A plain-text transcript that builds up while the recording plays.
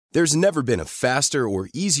There's never been a faster or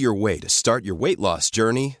easier way to start your weight loss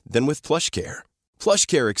journey than with PlushCare.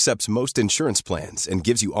 PlushCare accepts most insurance plans and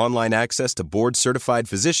gives you online access to board-certified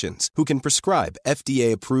physicians who can prescribe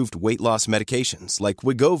FDA-approved weight loss medications like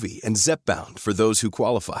Wegovy and Zepbound for those who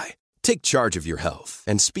qualify. Take charge of your health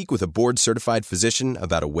and speak with a board-certified physician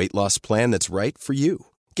about a weight loss plan that's right for you.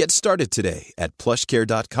 Get started today at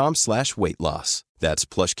plushcare.com/weight-loss. That's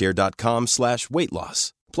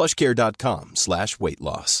plushcare.com/weight-loss.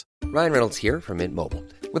 plushcare.com/weight-loss. Ryan Reynolds here from Mint Mobile.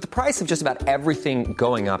 With the price of just about everything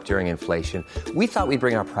going up during inflation, we thought we'd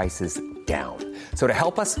bring our prices down. So to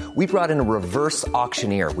help us, we brought in a reverse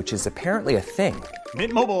auctioneer, which is apparently a thing.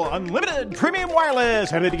 Mint Mobile Unlimited Premium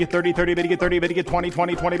Wireless. How to get 30, 30, how to get 30, how to get 20,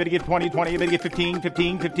 20, 20, how to get 20, 20, how to get 15,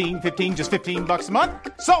 15, 15, 15, just $15 a month?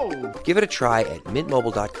 Sold! Give it a try at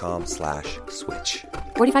mintmobile.com/switch.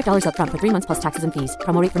 $45 up front for 3 months plus taxes and fees.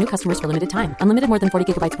 Promo rate for new customers for limited time. Unlimited more than 40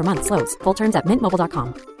 gigabytes per month. Slows full terms at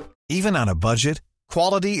mintmobile.com. Even on a budget,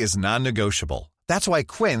 quality is non-negotiable. That's why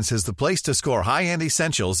Quince is the place to score high-end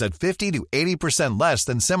essentials at 50 to 80% less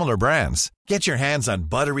than similar brands. Get your hands on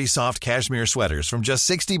buttery soft cashmere sweaters from just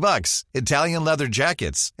 $60, Italian leather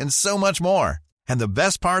jackets, and so much more. And the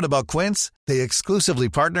best part about Quince, they exclusively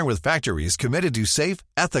partner with factories committed to safe,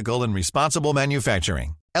 ethical, and responsible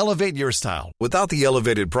manufacturing. Elevate your style without the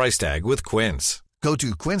elevated price tag with Quince. Go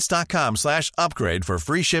to quince.com/upgrade for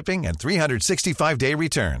free shipping and 365-day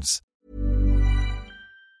returns.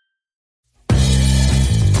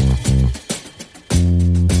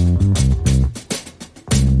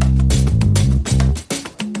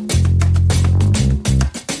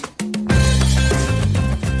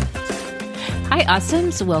 Hi,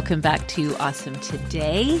 Awesomes. Welcome back to Awesome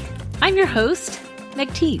Today. I'm your host, Meg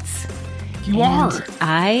Teets. You are.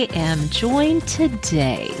 I am joined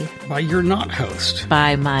today by your not host.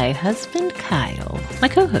 By my husband, Kyle, my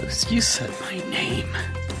co-host. You said my name.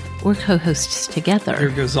 We're co-hosts together. There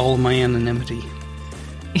goes all of my anonymity.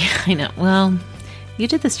 Yeah, I know. Well, you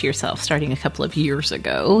did this to yourself starting a couple of years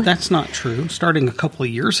ago. That's not true. Starting a couple of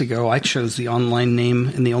years ago, I chose the online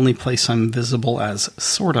name and the only place I'm visible as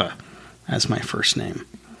Sorta as my first name.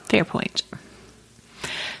 Fair point.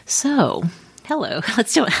 So, hello.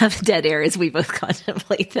 Let's don't have dead air as we both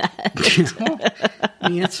contemplate that. I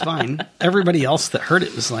mean, it's fine. Everybody else that heard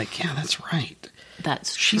it was like, yeah, that's right.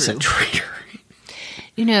 That's true. She's a traitor.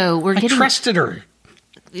 You know, I trusted her.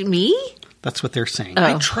 Me? That's what they're saying. Oh.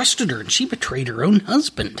 I trusted her, and she betrayed her own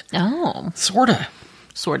husband. Oh. Sorta.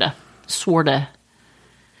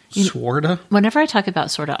 Whenever I talk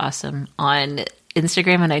about Sorta Awesome on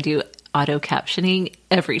Instagram and I do auto captioning,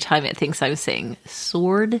 every time it thinks I'm saying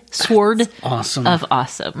sword awesome. Of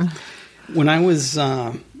awesome. When I was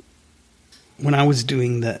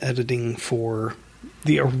doing the editing for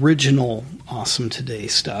the original Awesome Today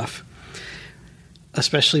stuff,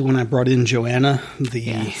 especially when I brought in Joanna,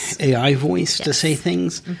 the AI voice, to say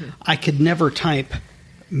things, I could never type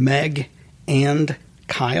Meg and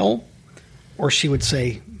Kyle, or she would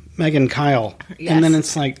say Meg and Kyle. Yes. And then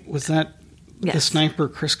it's like, was that the sniper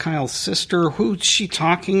Chris Kyle's sister? Who's she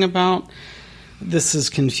talking about? This is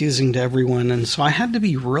confusing to everyone. And so I had to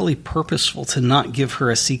be really purposeful to not give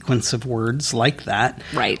her a sequence of words like that,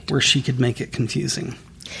 right, where she could make it confusing.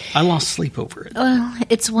 I lost sleep over it. Well,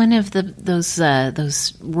 it's one of those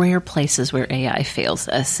rare places where AI fails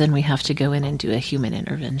us, and we have to go in and do a human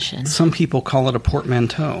intervention. Some people call it a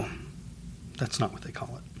portmanteau. That's not what they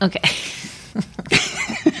call it. Okay.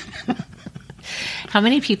 How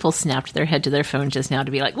many people snapped their head to their phone just now to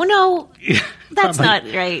be like, well, no, that's not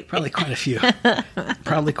right. Probably quite a few.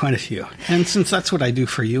 And since that's what I do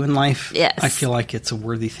for you in life, I feel like it's a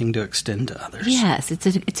worthy thing to extend to others. Yes,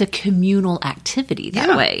 it's a communal activity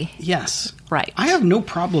that way. Yes. Right. I have no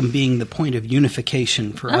problem being the point of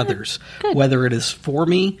unification for others, whether it is for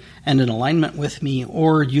me and in alignment with me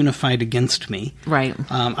or unified against me. Right.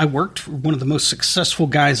 I worked, one of the most successful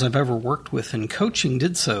guys I've ever worked with in coaching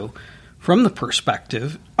did so from the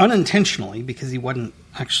perspective, unintentionally, because he wasn't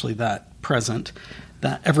actually that present,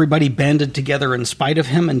 that everybody banded together in spite of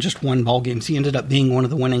him and just won ball games. He ended up being one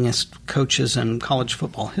of the winningest coaches in college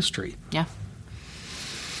football history. Yeah.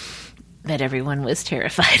 But everyone was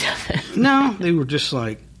terrified of him. No, they were just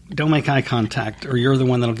like, don't make eye contact or you're the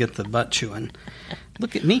one that'll get the butt chewing.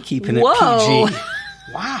 Look at me keeping it PG.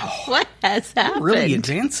 Wow. What has happened? You're really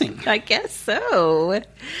advancing. I guess so.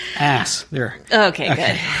 Ass. There. Okay, good.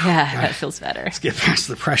 Yeah, that feels better. Let's get past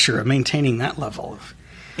the pressure of maintaining that level of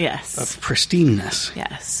pristineness.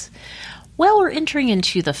 Yes. Well, we're entering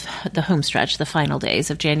into the home stretch, the final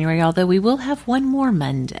days of January, although we will have one more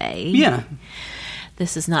Monday. Yeah.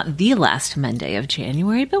 This is not the last Monday of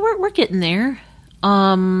January, but we're getting there.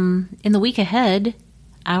 In the week ahead,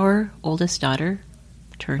 our oldest daughter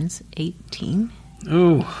turns 18.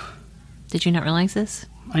 Ooh. Did you not realize this?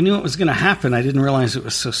 I knew it was going to happen. I didn't realize it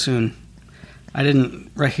was so soon. I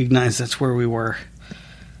didn't recognize that's where we were.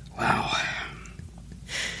 Wow.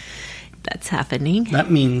 That's happening.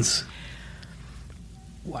 That means,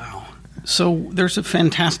 wow. So there's a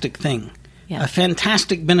fantastic thing. Yeah. A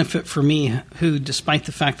fantastic benefit for me who, despite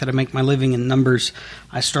the fact that I make my living in numbers,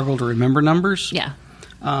 I struggle to remember numbers. Yeah.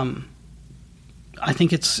 I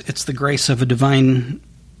think it's the grace of a divine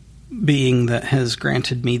being that has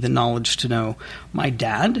granted me the knowledge to know my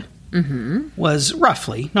dad was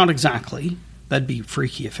roughly, not exactly, that'd be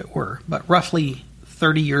freaky if it were, but roughly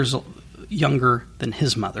 30 years younger than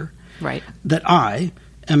his mother. Right. That I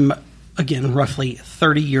am, again, roughly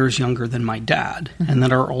 30 years younger than my dad, and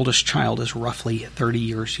that our oldest child is roughly 30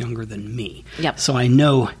 years younger than me. Yep. So I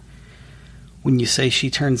know when you say she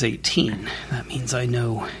turns 18, that means I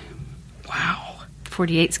know, wow.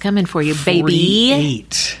 48's coming for you, baby.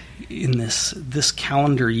 48 in this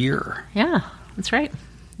calendar year. Yeah, that's right.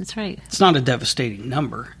 That's right. It's not a devastating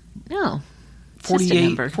number. No. It's just a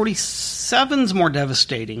number. 47's more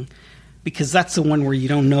devastating because that's the one where you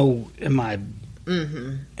don't know, am I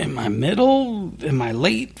middle? Am I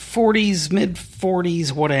late 40s, mid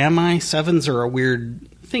 40s? What am I? 7s are a weird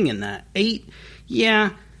thing in that. 8,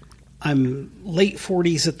 yeah, I'm late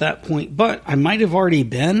 40s at that point, but I might have already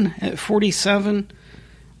been at 47.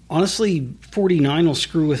 Honestly, 49 will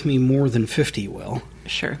screw with me more than 50 will.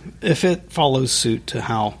 Sure. If it follows suit to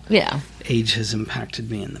how Yeah. age has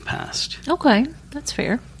impacted me in the past. Okay, that's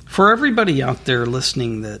fair. For everybody out there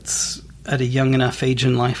listening that's at a young enough age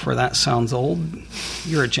in life where that sounds old,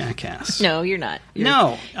 you're a jackass. No, you're not. You're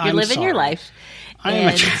I'm living your sorry. life. I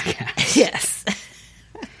am a jackass. Yes.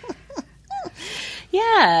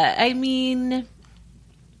 Yeah, I mean,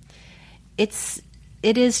 it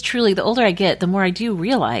is truly, the older I get, the more I do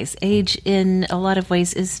realize age in a lot of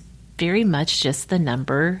ways is very much just the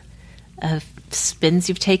number of spins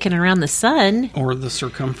you've taken around the sun. Or the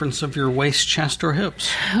circumference of your waist, chest, or hips.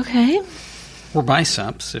 Okay. Or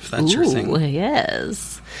biceps, if that's your thing.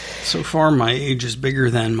 Yes. So far, my age is bigger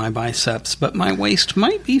than my biceps, but my waist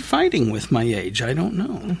might be fighting with my age. I don't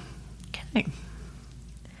know. Okay.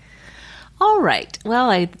 All right. Well,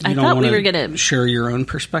 I thought we were going to share your own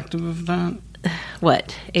perspective of that.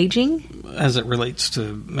 What? Aging? As it relates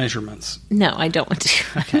to measurements. No, I don't want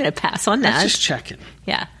to. I'm going to pass on that. Let's just check it.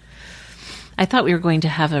 Yeah. I thought we were going to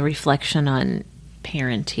have a reflection on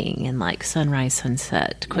parenting and like sunrise,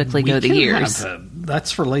 sunset, quickly go the years.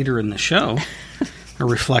 That's for later in the show. A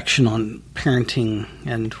reflection on parenting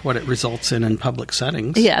and what it results in public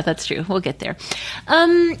settings. Yeah, that's true. We'll get there.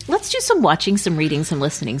 Let's do some watching, some reading, some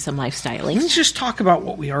listening, some lifestyling. Let's just talk about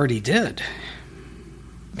what we already did.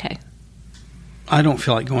 Okay. I don't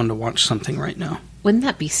feel like going to watch something right now. Wouldn't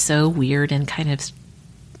that be so weird and kind of,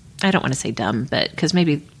 I don't want to say dumb, but because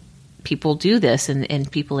maybe people do this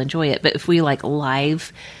and people enjoy it. But if we like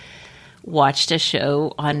live watched a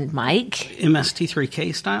show on mic.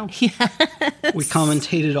 MST3K style? Yes. We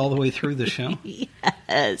commentated all the way through the show?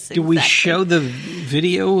 Yes, Do we show the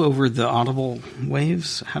video over the audible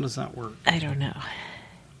waves? How does that work? I don't know.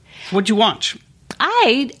 What'd you watch?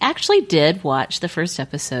 I actually did watch the first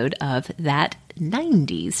episode of That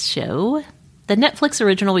 90s Show, the Netflix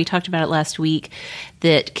original. We talked about it last week,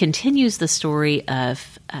 that continues the story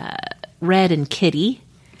of Red and Kitty.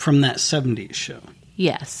 From That 70s Show.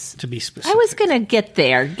 Yes. To be specific. I was going to get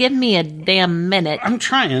there. Give me a damn minute. I'm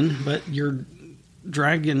trying, but you're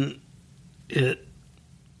dragging it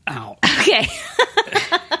out. Okay.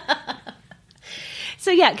 So,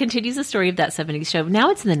 yeah, it continues the story of That 70s Show. Now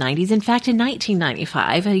it's in the 90s. In fact, in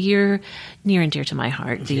 1995, a year near and dear to my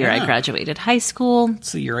heart, the year I graduated high school.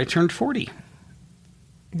 It's the year I turned 40.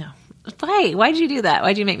 No. Why? Why'd you do that?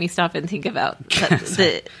 Why'd you make me stop and think about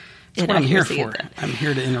the That's what I'm here for. I'm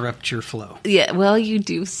here to interrupt your flow. Yeah, well, you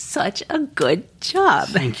do such a good job.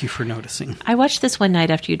 Thank you for noticing. I watched this one night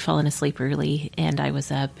after you'd fallen asleep early, and I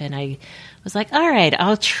was up, and I was like, all right,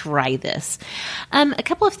 I'll try this. A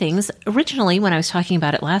couple of things. Originally, when I was talking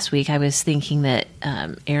about it last week, I was thinking that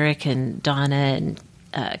Eric and Donna and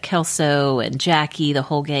Kelso and Jackie, the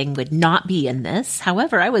whole gang, would not be in this.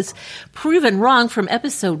 However, I was proven wrong from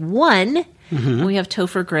episode 1. Mm-hmm. We have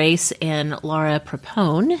Topher Grace and Laura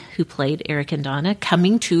Prepone, who played Eric and Donna,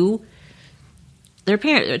 coming to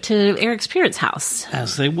Eric's parents' house.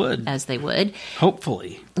 As they would.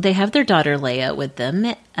 Hopefully. They have their daughter Leia with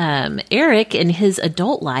them. Eric, in his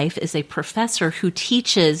adult life, is a professor who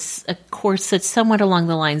teaches a course that's somewhat along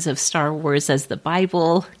the lines of Star Wars as the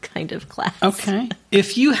Bible kind of class. Okay.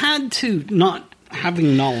 If you had to, not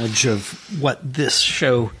having knowledge of what this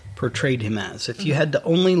show portrayed him as? If you had to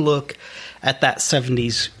only look at that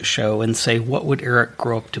 70s show and say, what would Eric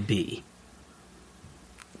grow up to be?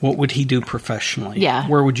 What would he do professionally? Yeah.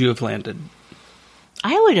 Where would you have landed?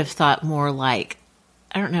 I would have thought more like,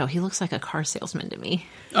 I don't know, he looks like a car salesman to me.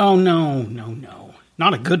 Oh, no.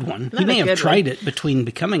 Not a good one. He may have tried it between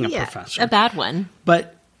becoming a professor. A bad one.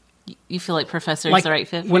 But you feel like professor is the right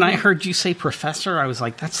fit for when you? I heard you say professor, I was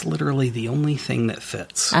like, that's literally the only thing that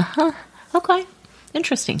fits. Uh-huh. Okay.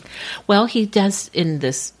 Interesting. Well, he does, in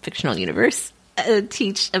this fictional universe,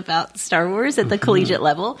 teach about Star Wars at the collegiate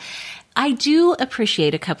level. I do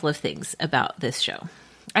appreciate a couple of things about this show.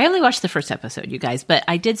 I only watched the first episode, you guys, but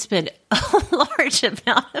I did spend a large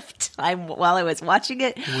amount of time while I was watching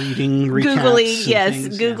it reading,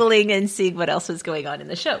 Googling and seeing what else was going on in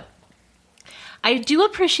the show. I do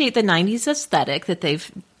appreciate the 90s aesthetic that they've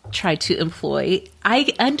tried to employ.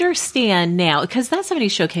 I understand now, because that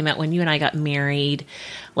 70s show came out when you and I got married,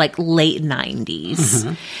 like late 90s.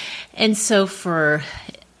 Mm-hmm. And so for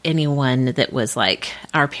anyone that was like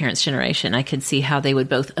our parents' generation, I could see how they would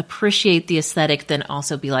both appreciate the aesthetic, then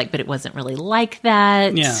also be like, but it wasn't really like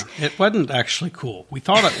that. Yeah, it wasn't actually cool. We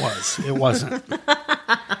thought it was. It wasn't.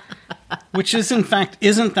 Which is, in fact,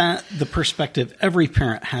 isn't that the perspective every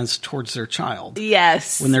parent has towards their child?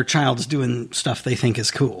 Yes. When their child's doing stuff they think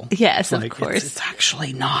is cool. Yes, like, of course. It's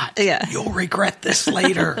actually not. Yeah. You'll regret this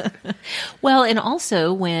later. Well, and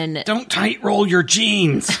also when... Don't tight roll your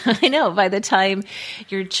jeans. I know. By the time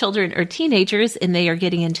your children are teenagers and they are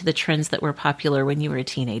getting into the trends that were popular when you were a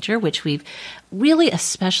teenager, which we've really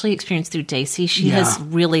especially experienced through Daisy. She has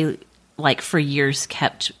really, like, for years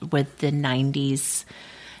kept with the 90s...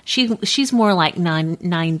 She's more like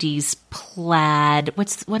 90s plaid.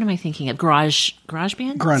 What am I thinking of? Garage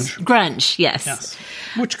band? Grunge, yes.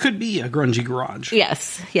 Which could be a grungy garage.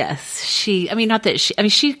 Yes. She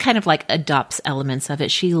kind of like adopts elements of it.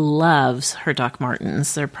 She loves her Doc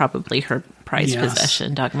Martens. They're probably her prized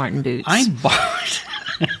possession, Doc Marten boots. I bought...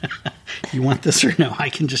 You want this or no? I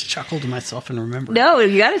can just chuckle to myself and remember. No,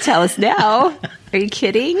 you got to tell us now. Are you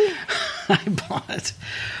kidding? I bought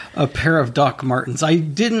a pair of Doc Martens. I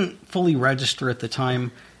didn't fully register at the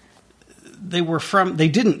time. They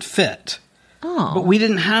didn't fit. Oh. But we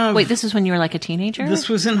didn't have... Wait, this is when you were like a teenager? This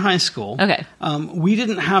was in high school. Okay. We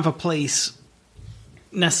didn't have a place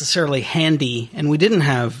necessarily handy, and we didn't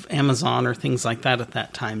have Amazon or things like that at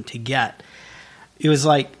that time to get. It was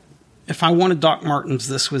like, if I wanted Doc Martens,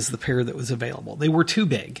 this was the pair that was available. They were too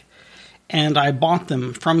big. And I bought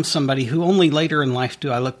them from somebody who only later in life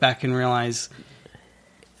do I look back and realize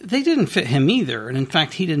they didn't fit him either. And in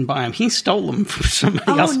fact, he didn't buy them. He stole them from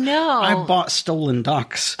somebody else. Oh, no. I bought stolen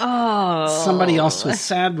Docs. Oh. Somebody else was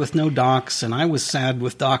sad with no Docs, and I was sad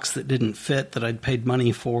with Docs that didn't fit that I'd paid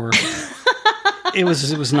money for. It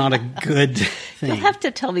was not a good thing. You'll have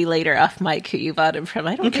to tell me later off mic who you bought them from.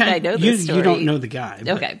 I don't think I know this story. You don't know the guy.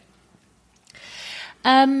 Okay.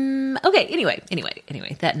 Okay. Anyway,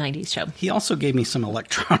 that 90s show. He also gave me some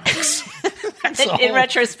electronics. In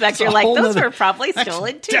retrospect, you're like, those were probably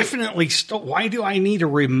stolen too. Definitely stolen. Why do I need a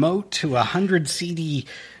remote to a 100 CD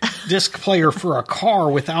disc player for a car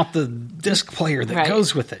without the disc player that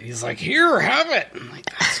goes with it? He's like, here, have it. I'm like,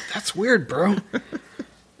 that's weird, bro.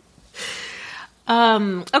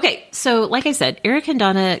 Okay, so like I said, Eric and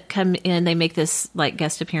Donna come in. They make this like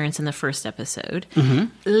guest appearance in the first episode. Mm-hmm.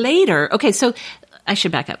 Later, okay, so I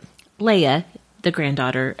should back up. Leia, the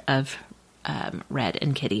granddaughter of Red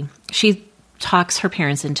and Kitty, she talks her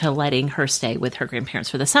parents into letting her stay with her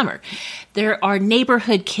grandparents for the summer. There are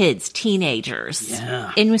neighborhood kids, teenagers.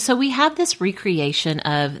 Yeah. And so we have this recreation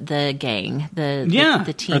of the gang, the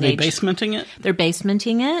teenage. Are they basementing it? They're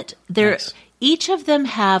basementing it. Nice. Each of them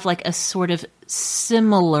have like a sort of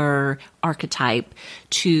similar archetype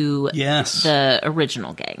to the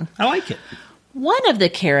original gang. I like it. One of the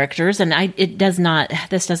characters, and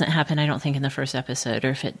this doesn't happen, I don't think, in the first episode,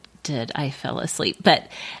 or if it did, I fell asleep. But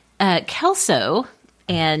Kelso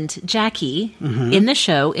and Jackie in the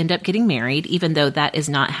show end up getting married, even though that is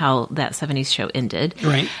not how that 70s show ended.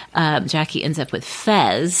 Right. Jackie ends up with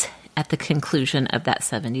Fez at the conclusion of that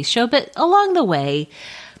 70s show. But along the way,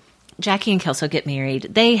 Jackie and Kelso get married.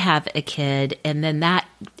 They have a kid, and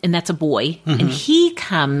that's a boy. Mm-hmm. And he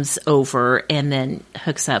comes over and then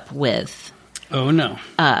hooks up with... Oh, no.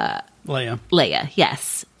 Leia,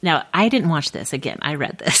 yes. Now, I didn't watch this. Again, I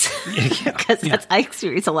read this. Because I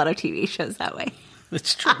experience a lot of TV shows that way.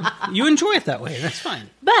 That's true. You enjoy it that way. That's fine.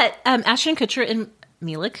 But Ashton Kutcher and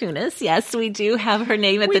Mila Kunis. Yes, we do have her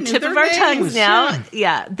name at We the knew tip their of our tongues names, now.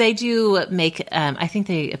 Yeah, they do make, I think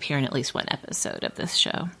they appear in at least one episode of this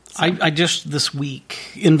show. So. I just this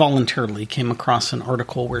week involuntarily came across an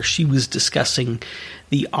article where she was discussing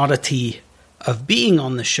the oddity of being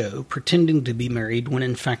on the show, pretending to be married when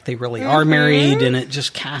in fact they really are married, and it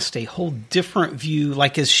just cast a whole different view,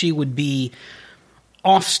 like as she would be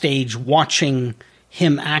off stage watching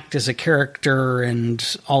him act as a character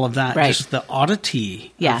and all of that, Right. just the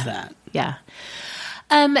oddity of that. Yeah.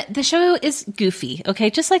 The show is goofy, okay?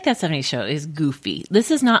 Just like that 70s show is goofy.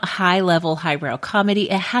 This is not high-level, highbrow comedy.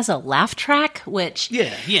 It has a laugh track, which...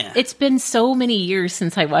 Yeah. It's been so many years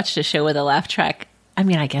since I watched a show with a laugh track. I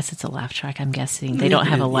mean, I guess it's a laugh track, I'm guessing. They don't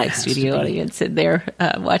have a live studio audience in there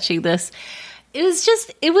watching this.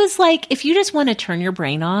 It was like, if you just want to turn your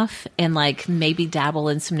brain off and like maybe dabble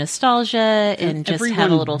in some nostalgia and just have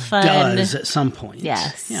a little fun. Does at some point.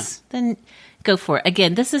 Yes. Yeah. Then go for it.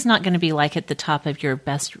 Again, this is not going to be like at the top of your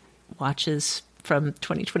best watches from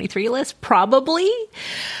 2023 list, probably.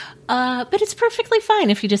 But it's perfectly fine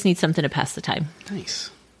if you just need something to pass the time.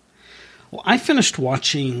 Nice. Well, I finished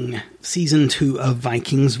watching season 2 of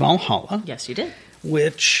Vikings Valhalla. Yes, you did.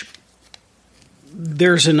 Which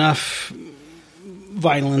there's enough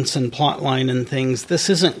violence and plotline and things. This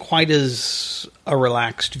isn't quite as a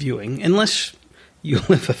relaxed viewing, unless you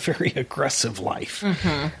live a very aggressive life.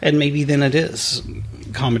 Mm-hmm. And maybe then it is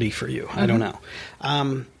comedy for you. Mm-hmm. I don't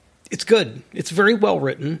know. It's good. It's very well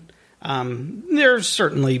written. There's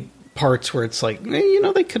certainly parts where it's like,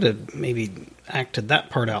 they could have maybe acted that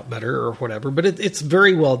part out better or whatever, but it's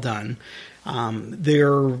very well done. They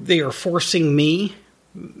are forcing me,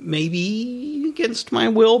 maybe against my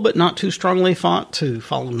will, but not too strongly fought, to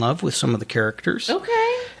fall in love with some of the characters.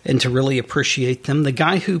 Okay. And to really appreciate them. The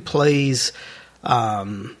guy who plays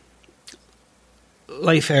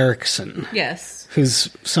Leif Erikson. Yes. Who's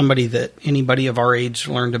somebody that anybody of our age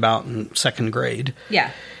learned about in second grade.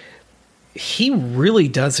 Yeah. He really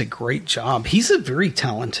does a great job. He's a very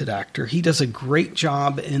talented actor. He does a great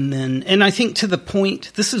job. And I think to the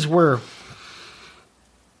point, this is where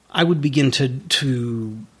I would begin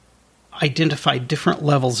to identify different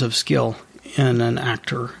levels of skill in an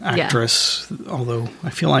actress, although I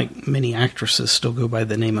feel like many actresses still go by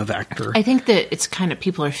the name of actor. I think that it's kind of,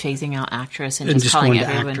 people are phasing out actress and just calling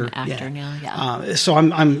everyone actor now. Yeah. So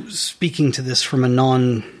I'm speaking to this from a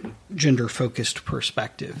non-gender focused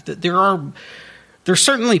perspective, that there's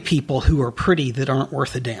certainly people who are pretty that aren't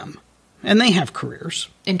worth a damn, and they have careers.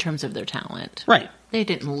 In terms of their talent. Right. They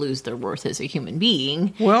didn't lose their worth as a human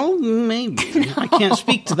being. Well, maybe. No. I can't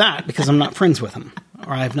speak to that because I'm not friends with them,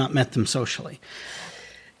 or I have not met them socially.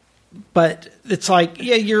 But it's like,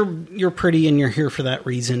 yeah, you're pretty and you're here for that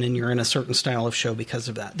reason, and you're in a certain style of show because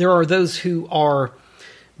of that. There are those who are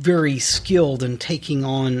very skilled in taking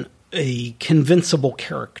on a convincible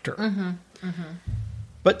character. Mm-hmm. Mm-hmm.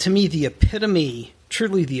 But to me,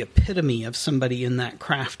 truly the epitome of somebody in that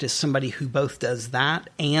craft is somebody who both does that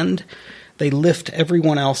and they lift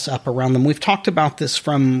everyone else up around them. We've talked about this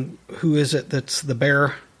from, who is it that's the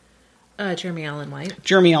bear? Jeremy Allen White.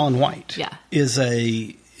 Jeremy Allen White. Yeah. Is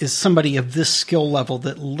somebody of this skill level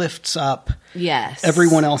that lifts up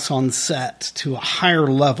everyone else on set to a higher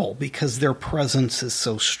level because their presence is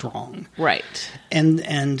so strong. Right.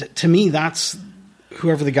 And to me, that's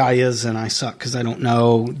whoever the guy is, and I suck because I don't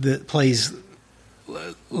know, that plays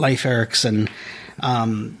Leif Erikson.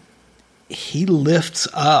 He lifts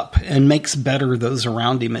up and makes better those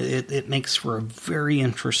around him. It makes for a very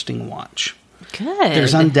interesting watch. Good.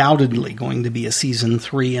 There's undoubtedly going to be a season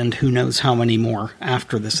 3 and who knows how many more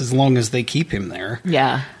after this, as long as they keep him there.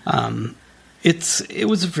 Yeah. It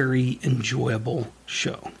was a very enjoyable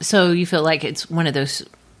show. So you feel like it's one of those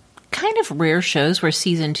kind of rare shows where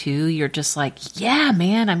season 2, you're just like, yeah,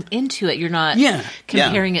 man, I'm into it. You're not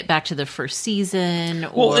comparing it back to the first season.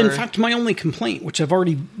 Well, in fact, my only complaint, which I've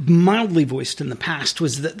already mildly voiced in the past,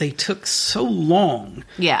 was that they took so long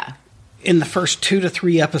in the first 2 to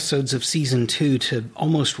 3 episodes of season 2 to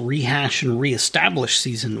almost rehash and reestablish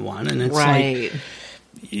season 1. And it's like,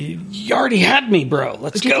 you already had me, bro.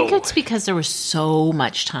 Let's go. Do you think it's because there was so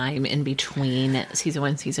much time in between season 1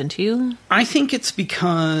 and season 2? I think it's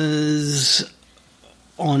because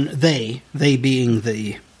they being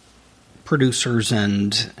the producers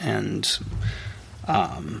and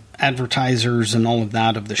advertisers and all of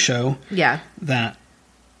that of the show. Yeah. That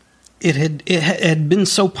it had been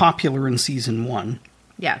so popular in season 1.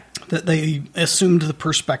 Yeah. That they assumed the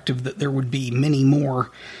perspective that there would be many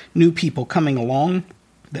more new people coming along.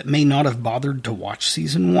 that may not have bothered to watch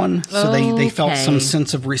season 1. So they felt some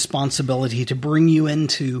sense of responsibility to bring you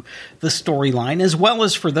into the storyline, as well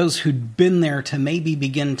as for those who'd been there to maybe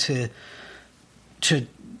begin to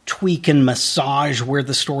tweak and massage where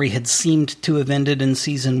the story had seemed to have ended in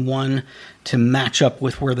season 1 to match up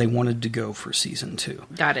with where they wanted to go for season 2.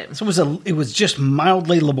 Got it. So it was just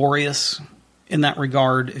mildly laborious in that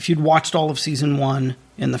regard. If you'd watched all of season 1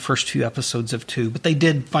 in the first few episodes of 2, but they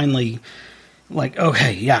did finally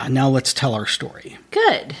okay, yeah, now let's tell our story.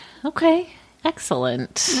 Good. Okay.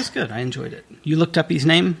 Excellent. It was good. I enjoyed it. You looked up his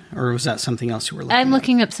name, or was that something else you were looking I'm up?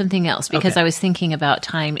 looking up something else because Okay. I was thinking about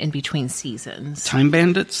time in between seasons. Time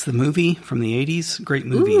Bandits, the movie from the 80s. Great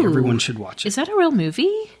movie. Ooh. Everyone should watch it. Is that a real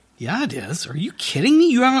movie? Yeah, it is. Are you kidding me?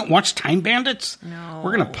 You haven't watched Time Bandits? No.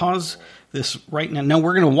 We're going to pause this right now. No,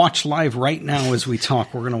 we're going to watch live right now as we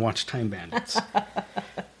talk. We're going to watch Time Bandits.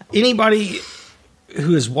 Anybody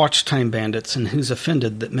who has watched Time Bandits and who's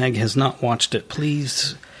offended that Meg has not watched it,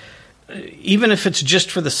 please, even if it's just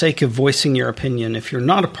for the sake of voicing your opinion, if you're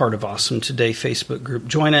not a part of Awesome Today Facebook group,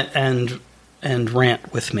 join it and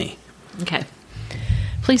rant with me. Okay.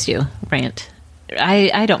 Please do rant.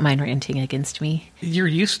 I don't mind ranting against me. You're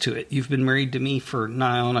used to it. You've been married to me for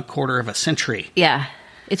nigh on a quarter of a century. Yeah,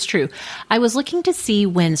 it's true. I was looking to see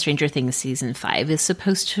when Stranger Things Season 5 is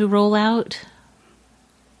supposed to roll out.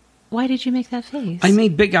 Why did you make that face? I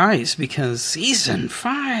made big eyes because season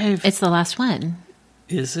 5... It's the last one.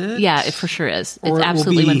 Is it? Yeah, it for sure is. Or It it will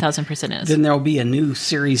absolutely be- 1000% is. Then there'll be a new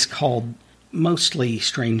series called Mostly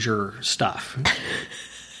Stranger Stuff.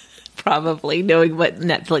 Probably, knowing what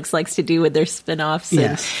Netflix likes to do with their spin-offs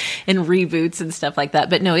Yes. and reboots and stuff like that.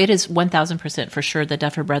 But no, it is 1000% for sure. The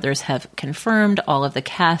Duffer Brothers have confirmed. All of the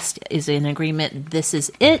cast is in agreement. This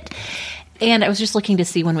is it. And I was just looking to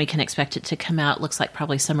see when we can expect it to come out. Looks like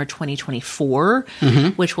probably summer 2024,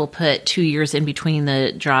 which will put 2 years in between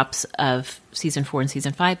the drops of season 4 and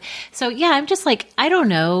season 5. So yeah, I'm just like, I don't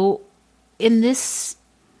know. This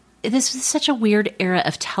is such a weird era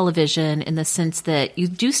of television in the sense that you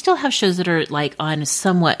do still have shows that are like on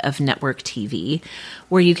somewhat of network TV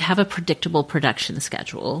where you have a predictable production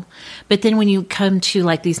schedule. But then when you come to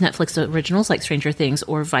like these Netflix originals like Stranger Things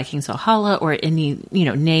or Vikings Valhalla or any,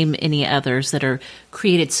 name any others that are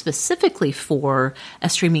created specifically for a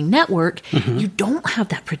streaming network, you don't have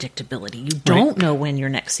that predictability. You don't know when your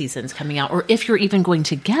next season's coming out or if you're even going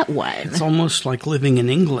to get one. It's almost like living in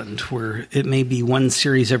England where it may be one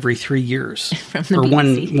series every 3 years. From the or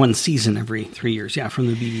BBC. one season every 3 years. Yeah, from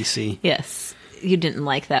the BBC. Yes. You didn't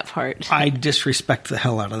like that part. I disrespect the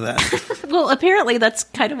hell out of that. Well, apparently that's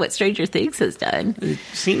kind of what Stranger Things has done. It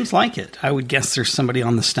seems like it. I would guess there's somebody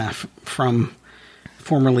on the staff from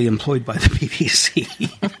formerly employed by the BBC.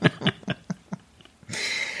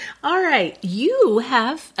 All right. You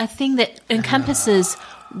have a thing that encompasses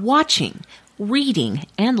watching, reading,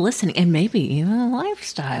 and listening, and maybe even a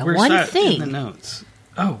lifestyle. Where's One that thing. in the notes?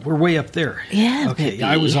 Oh, we're way up there. Yeah, Okay. baby.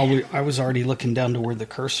 I was already looking down to where the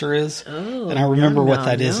cursor is, and I remember what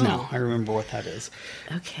that is now. I remember what that is.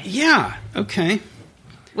 Okay. Yeah. Okay.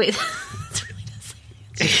 Wait. That's really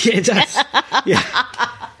doesn't. It does. Yeah.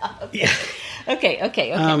 Yeah. Okay.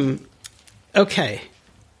 Okay.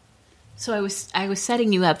 So I was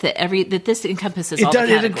setting you up that this encompasses It all does.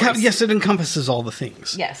 the categories. Yes, it encompasses all the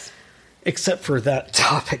things. Yes. Except for that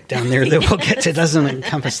topic down there that we'll get to. Doesn't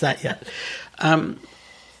encompass that yet.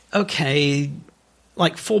 Okay.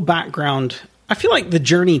 Like full background. I feel like the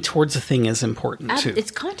journey towards a thing is important too.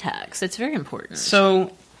 It's context. It's very important.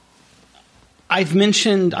 So I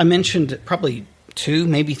mentioned probably 2,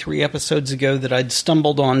 maybe 3 episodes ago that I'd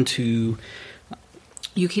stumbled onto.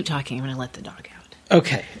 You keep talking. I'm going to let the dog out.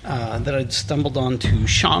 Okay, that I'd stumbled onto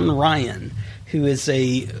Sean Ryan, who is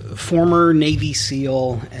a former Navy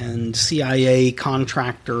SEAL and CIA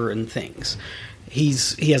contractor and things. He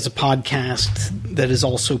has a podcast that is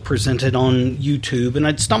also presented on YouTube, and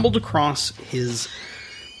I'd stumbled across his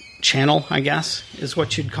channel, I guess, is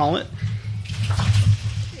what you'd call it.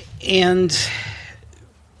 And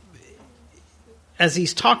as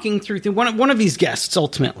he's talking through one of his guests,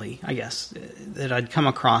 ultimately, I guess, that I'd come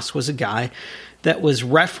across was a guy that was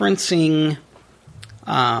referencing,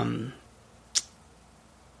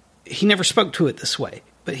 he never spoke to it this way,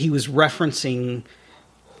 but he was referencing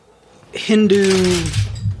Hindu.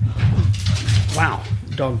 Wow,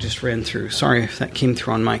 dog just ran through. Sorry if that came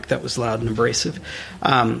through on mic. That was loud and abrasive.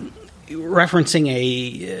 Referencing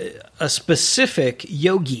a specific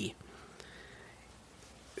yogi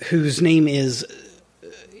whose name is,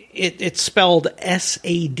 it's spelled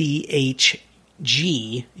Sadhguru,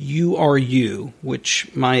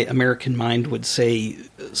 which my American mind would say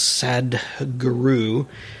Sadhguru.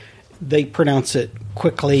 they pronounce it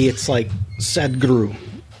quickly. It's like Sadhguru.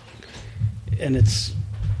 And it's,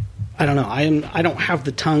 I don't know, I don't have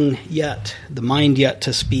the tongue yet, the mind yet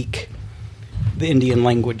to speak the Indian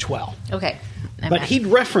language well. Okay. But he'd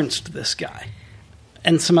referenced this guy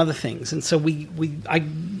and some other things. And so I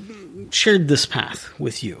shared this path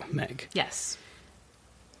with you, Meg. Yes.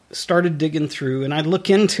 Started digging through, and I look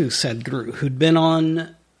into Sadhguru, who'd been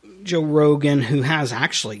on Joe Rogan, who has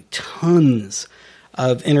actually tons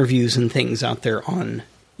of interviews and things out there on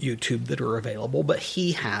YouTube that are available. But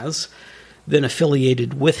he has then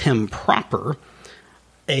affiliated with him proper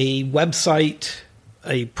a website,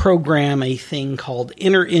 a program, a thing called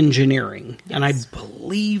Inner Engineering. Yes. And I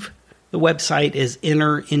believe the website is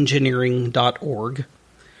innerengineering.org.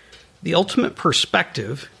 The ultimate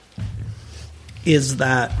perspective is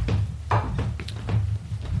that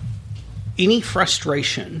any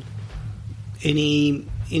frustration, any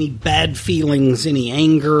bad feelings, any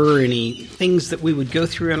anger, any things that we would go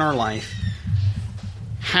through in our life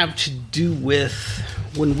have to do with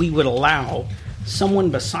when we would allow someone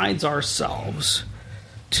besides ourselves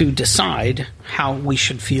to decide how we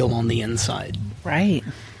should feel on the inside. Right.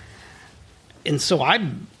 And so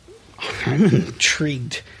I'm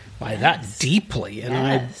intrigued by that deeply. And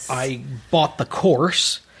I bought the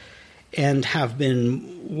course and have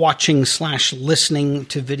been watching/listening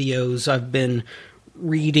to videos. I've been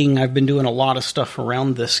reading. I've been doing a lot of stuff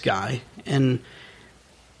around this guy. And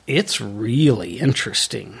it's really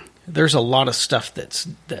interesting. There's a lot of stuff that's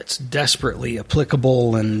desperately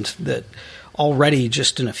applicable, and that already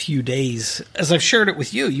just in a few days, as I've shared it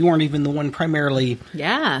with you, you weren't even the one primarily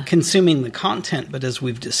consuming the content, but as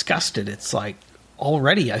we've discussed it, it's like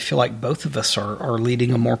already I feel like both of us are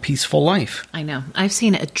leading a more peaceful life. I know. I've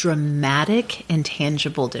seen a dramatic and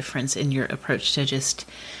tangible difference in your approach to just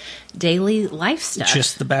daily life stuff.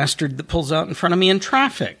 Just the bastard that pulls out in front of me in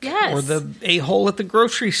traffic. Yes. Or the a-hole at the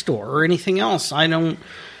grocery store or anything else. I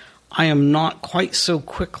am not quite so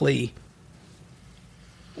quickly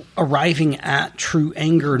arriving at true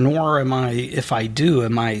anger, nor am I, if I do,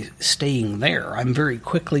 am I staying there. I'm very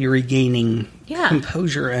quickly regaining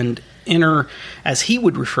composure and inner, as he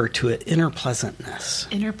would refer to it, inner pleasantness.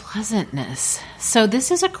 Inner pleasantness. So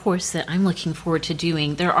this is a course that I'm looking forward to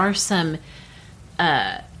doing. There are some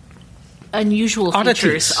unusual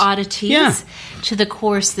oddities to the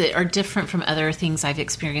course that are different from other things I've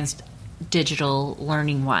experienced digital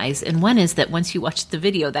learning wise. And one is that once you watch the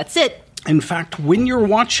video, that's it. In fact, when you're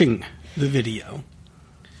watching the video,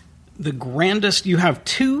 you have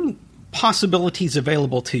two possibilities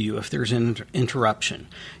available to you if there's an interruption.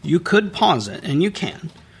 You could pause it, and you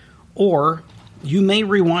can, or you may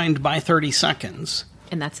rewind by 30 seconds.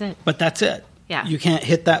 And that's it. But that's it. Yeah. You can't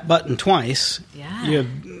hit that button twice. Yeah.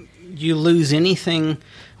 You lose anything,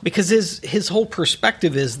 because his whole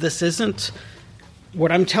perspective is this isn't,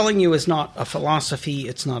 what I'm telling you is not a philosophy,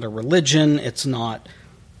 it's not a religion, it's not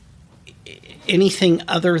anything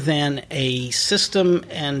other than a system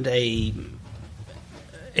and a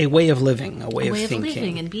way of living, a way of thinking.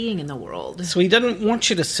 Living and being in the world. So he doesn't want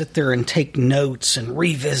you to sit there and take notes and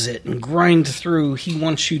revisit and grind through. He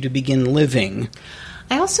wants you to begin living.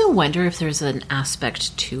 I also wonder if there's an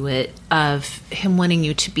aspect to it of him wanting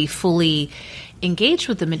you to be fully engaged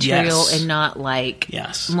with the material and not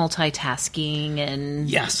multitasking and...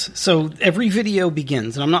 Yes. So every video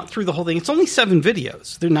begins, and I'm not through the whole thing. It's only 7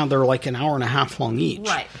 videos. They're like an hour and a half long each.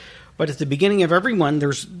 Right. But at the beginning of every one,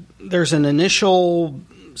 there's an initial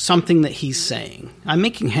something that he's saying. I'm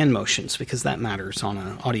making hand motions because that matters on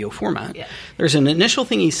an audio format. Yeah. There's an initial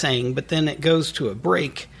thing he's saying, but then it goes to a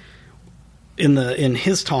break in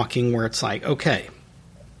his talking where it's like, okay,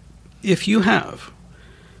 if you have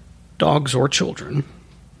dogs or children,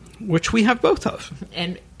 which we have both of.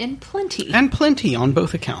 And plenty. And plenty on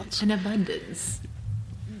both accounts. An abundance.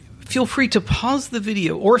 Feel free to pause the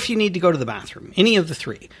video, or if you need to go to the bathroom, any of the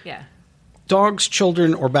 3. Yeah. Dogs,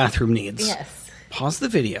 children, or bathroom needs. Yes. Pause the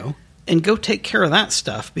video and go take care of that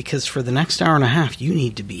stuff, because for the next hour and a half, you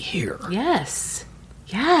need to be here. Yes.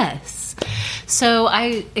 Yes. So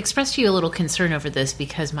I expressed to you a little concern over this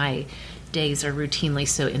because my days are routinely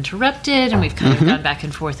so interrupted, and we've kind of gone back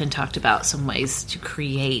and forth and talked about some ways to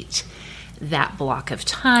create that block of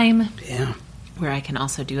time where I can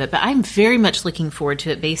also do it. But I'm very much looking forward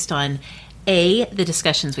to it based on A, the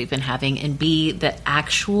discussions we've been having, and B, the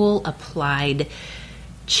actual applied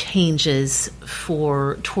changes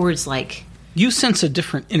towards like... You sense a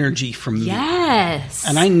different energy from me. Yes.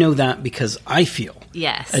 And I know that because I feel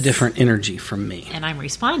a different energy from me. And I'm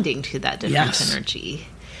responding to that different energy.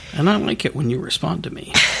 And I like it when you respond to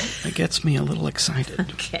me. It gets me a little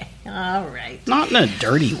excited. Okay. All right. Not in a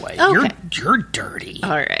dirty way. Okay. You're dirty.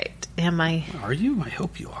 All right. Am I? Are you? I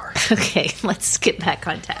hope you are. Okay, let's get back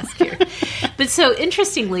on task here. But so,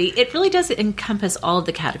 interestingly, it really does encompass all of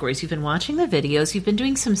the categories. You've been watching the videos. You've been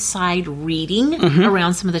doing some side reading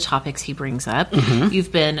around some of the topics he brings up.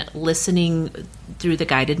 You've been listening through the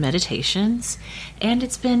guided meditations. And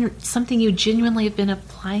it's been something you genuinely have been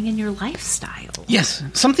applying in your lifestyle. Yes,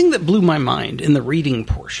 something that blew my mind in the reading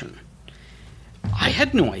portion. I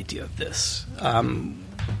had no idea of this.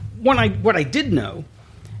 What I did know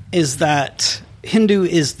is that Hindu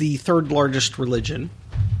is the third largest religion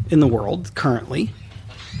in the world currently.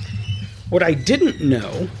 What I didn't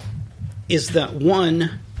know is that,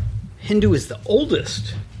 one, Hindu is the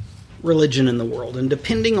oldest religion in the world, and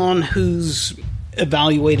depending on whose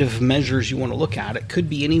evaluative measures you want to look at, it could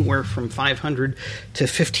be anywhere from 500 to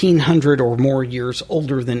 1,500 or more years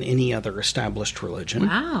older than any other established religion.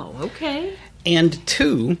 Wow, okay. And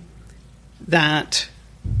two, that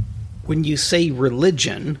when you say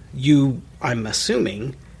religion, I'm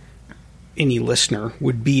assuming any listener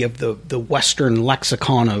would be of the Western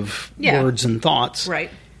lexicon of words and thoughts. Right.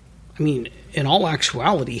 I mean, in all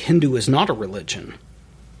actuality, Hindu is not a religion.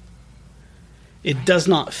 It does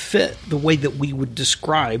not fit the way that we would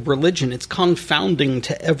describe religion. It's confounding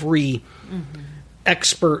to every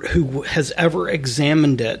expert who has ever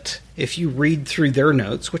examined it. If you read through their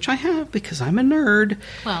notes, which I have because I'm a nerd.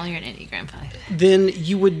 Well, you're an Enneagram 5. Then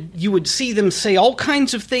you would see them say all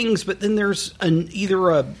kinds of things, but then there's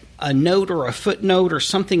either a note or a footnote or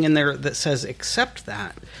something in there that says accept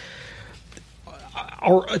that.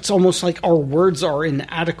 Or it's almost like our words are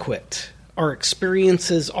inadequate. Our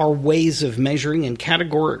experiences, our ways of measuring and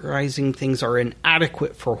categorizing things are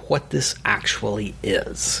inadequate for what this actually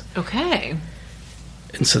is. Okay.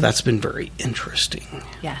 And so that's been very interesting.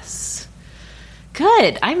 Yes.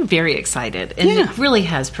 Good. I'm very excited. And it really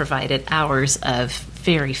has provided hours of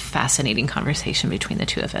very fascinating conversation between the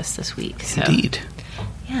two of us this week. So, Indeed.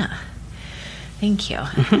 Yeah. Thank you.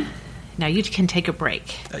 Now you can take a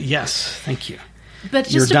break. Yes, thank you. But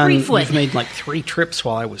just You're a done. brief one. You've made like 3 trips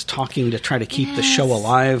while I was talking to try to keep the show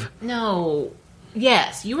alive. No.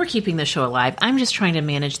 Yes, you were keeping the show alive. I'm just trying to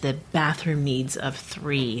manage the bathroom needs of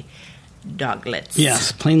 3 doglets.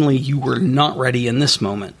 Yes, plainly you were not ready in this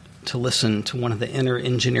moment to listen to one of the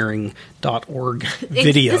innerengineering.org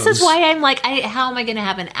videos. This is why I'm like, how am I going to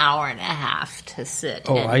have an hour and a half to sit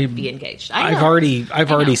and be engaged? I've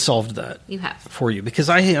already solved that. You have. For you, because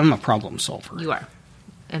I am a problem solver. You are.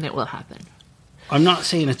 And it will happen. I'm not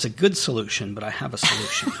saying it's a good solution, but I have a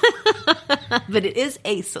solution. But it is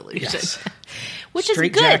a solution. Yes. Which is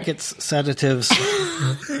good. Straitjackets, sedatives.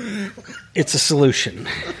 It's a solution.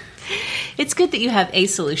 It's good that you have a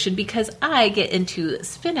solution because I get into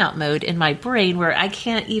spin out mode in my brain where I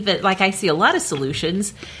can't even, like, I see a lot of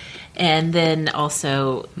solutions and then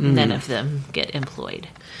also none of them get employed.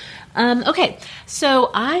 Okay,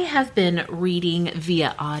 so I have been reading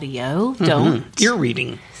via audio. Ear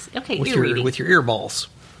reading. Okay, ear reading. With your ear balls.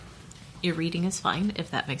 Ear reading is fine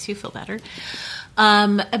if that makes you feel better.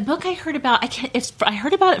 A book I heard about, I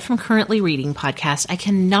heard about it from Currently Reading podcast. I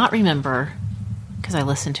cannot remember, because I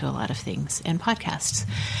listen to a lot of things and podcasts,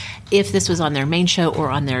 if this was on their main show or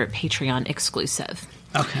on their Patreon exclusive.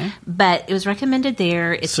 Okay. But it was recommended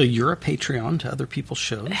there. So you're a Patreon to other people's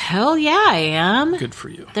shows? Hell yeah, I am. Good for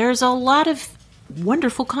you. There's a lot of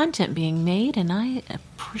wonderful content being made, and I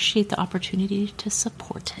appreciate the opportunity to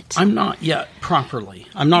support it. I'm not yet properly.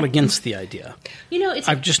 I'm not against the idea. You know,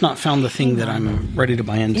 I've just not found the thing that I'm ready to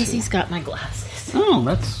buy into. Izzy's got my glasses. Oh,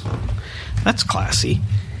 that's classy.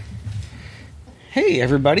 Hey,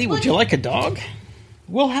 everybody, would you like a dog?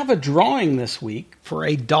 We'll have a drawing this week for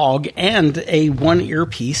a dog and a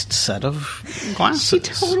 1-earpieced set of glasses. She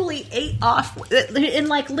totally ate off in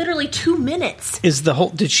like literally 2 minutes.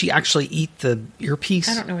 Did she actually eat the earpiece?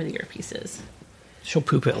 I don't know where the earpiece is. She'll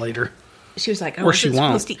poop it later. She was like, or she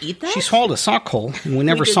won't. Supposed to eat that? She swallowed a sock hole, and we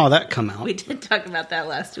never saw that come out. We did talk about that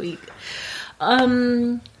last week.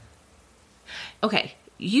 Okay,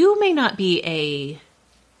 you may not be a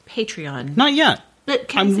Patreon. Not yet.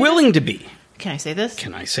 But I'm willing to be. Can I say this?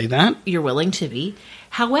 Can I say that? You're willing to be.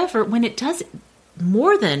 However, when it does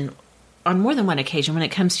on more than one occasion, when it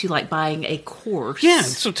comes to like buying a course. Yeah,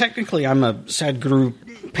 so technically I'm a Sadhguru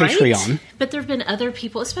Patreon. Right? But there have been other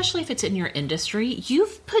people, especially if it's in your industry,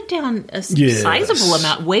 you've put down a sizable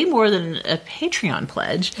amount, way more than a Patreon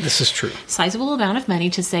pledge. This is true. Sizable amount of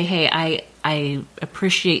money to say, hey, I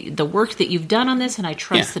appreciate the work that you've done on this, and I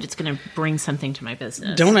trust that it's going to bring something to my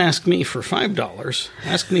business. Don't ask me for $5.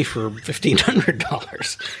 Ask me for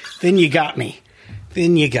 $1,500. Then you got me.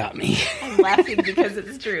 I'm laughing because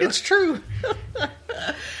it's true. It's true.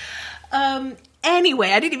 Anyway,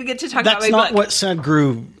 I didn't even get to talk about my book. That's not what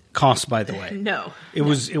Sadhguru cost, by the way. No. It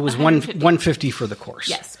was $150 for the course.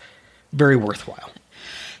 Yes. Very worthwhile.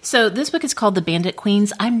 So this book is called The Bandit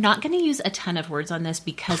Queens. I'm not going to use a ton of words on this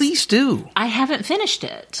because... Please do. I haven't finished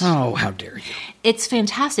it. Oh, how dare you. It's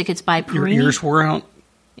fantastic. It's by Perini. Your ears wore out?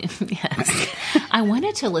 Yes. I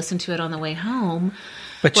wanted to listen to it on the way home.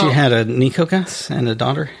 But you had a Nico Gus and a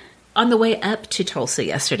daughter? On the way up to Tulsa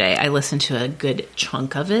yesterday, I listened to a good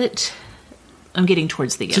chunk of it. I'm getting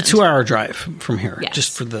towards the end. It's a 2-hour drive from here, yes.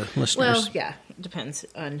 Just for the listeners. Well, yeah. It depends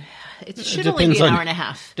on... It should only be an hour and a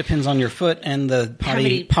half. Depends on your foot and the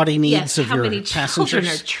potty needs of your passengers. How many children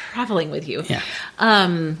are traveling with you. Yeah.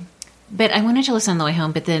 But I wanted to listen on the way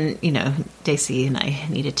home, but then, Daisy and I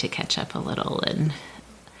needed to catch up a little and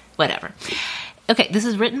whatever. Okay, this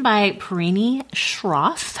is written by Perini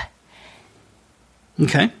Schroff.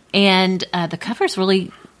 Okay. And the cover's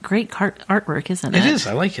really great artwork, isn't it? It is.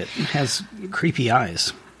 I like it. It has creepy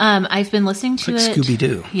eyes. I've been listening to it.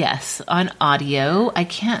 Scooby-Doo. Yes, on audio. I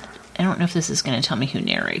don't know if this is going to tell me who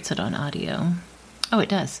narrates it on audio. Oh, it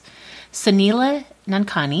does. Sunila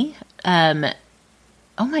Nankani.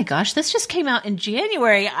 Oh my gosh, this just came out in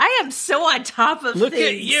January. I am so on top of Look things.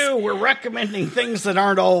 At you. We're recommending things that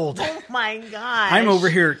aren't old. Oh my gosh. I'm over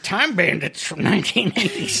here, Time Bandits from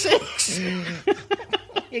 1986.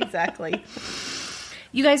 Exactly.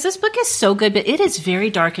 You guys, this book is so good, but it is very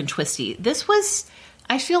dark and twisty.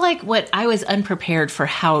 I feel like I was unprepared for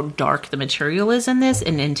how dark the material is in this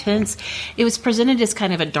and intense. It was presented as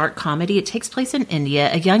kind of a dark comedy. It takes place in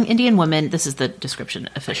India. A young Indian woman, this is the description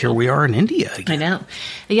official. Here we are in India again. I know.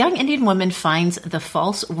 A young Indian woman finds the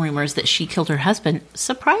false rumors that she killed her husband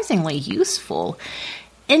surprisingly useful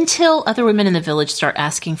until other women in the village start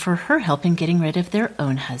asking for her help in getting rid of their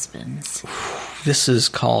own husbands. This is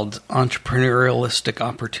called entrepreneurialistic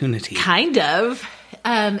opportunity. Kind of.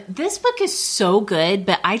 This book is so good,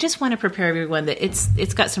 but I just want to prepare everyone that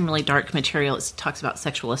it's got some really dark material. It talks about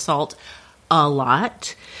sexual assault a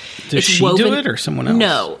lot. Does she do it or someone else?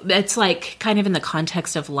 No, it's like kind of in the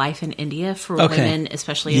context of life in India for women,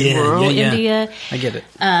 especially in rural India. I get it.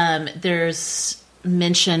 There's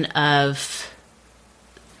mention of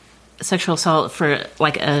sexual assault for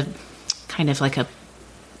like a kind of like a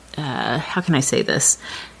how can I say this?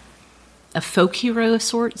 A folk hero of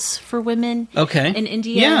sorts for women in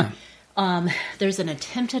India. Yeah. There's an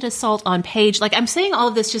attempted assault on Paige. Like, I'm saying all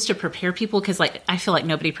of this just to prepare people because, like, I feel like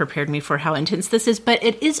nobody prepared me for how intense this is. But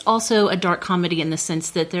it is also a dark comedy in the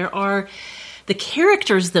sense that the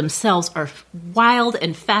characters themselves are wild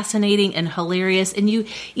and fascinating and hilarious. And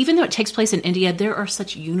even though it takes place in India, there are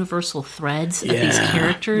such universal threads of these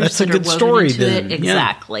characters. That's a good woven story, into then. It.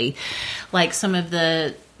 Exactly. Yeah. Like some of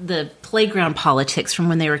the playground politics from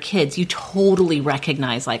when they were kids, you totally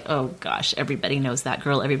recognize, like, oh gosh, everybody knows that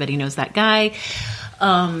girl, everybody knows that guy.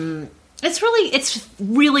 It's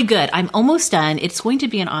really good. I'm almost done. It's going to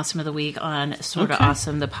be an Awesome of the Week on Sorta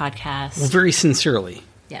Awesome, the podcast. Well, very sincerely.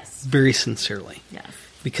 Yes. Very sincerely. Yes.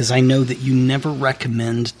 Because I know that you never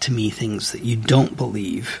recommend to me things that you don't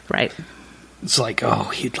believe. Right. It's like,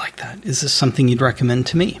 oh, you'd like that. Is this something you'd recommend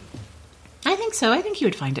to me? I think so. I think you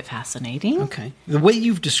would find it fascinating. Okay. The way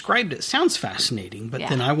you've described it sounds fascinating, but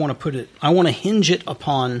then I want to hinge it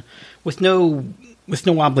upon, with no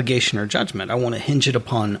obligation or judgment, I want to hinge it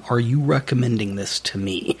upon, are you recommending this to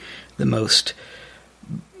me? The most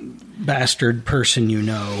bastard person you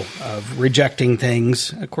know of rejecting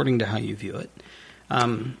things according to how you view it.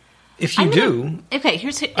 If you do... Okay,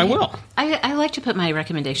 I will. I like to put my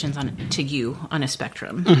recommendations to you on a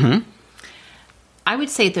spectrum. Mm-hmm. I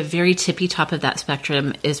would say at the very tippy top of that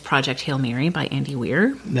spectrum is Project Hail Mary by Andy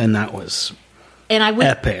Weir. Then that was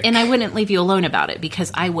epic. And I wouldn't leave you alone about it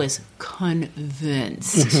because I was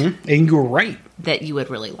convinced. Mm-hmm. And you were right. That you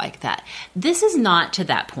would really like that. This is not to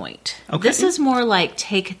that point. Okay. This is more like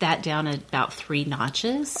take that down about 3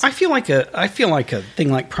 notches. I feel like a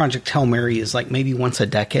thing like Project Hail Mary is like maybe once a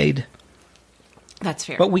decade. That's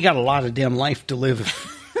fair. But we got a lot of damn life to live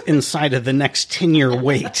inside of the next 10-year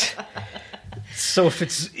wait. So if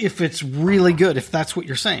it's really good, if that's what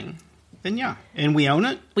you're saying, then yeah. And we own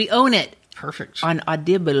it? We own it. Perfect. On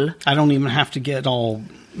Audible. I don't even have to get all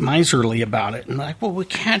miserly about it. And like, well, we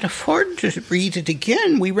can't afford to read it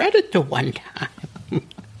again. We read it the one time.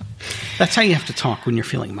 That's how you have to talk when you're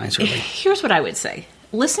feeling miserly. Here's what I would say.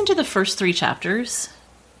 Listen to the first 3 chapters.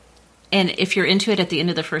 And if you're into it at the end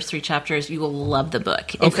of the first 3 chapters, you will love the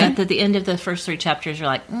book. If at the end of the first 3 chapters, you're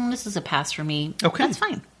like, this is a pass for me. Okay. That's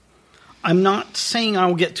fine. I'm not saying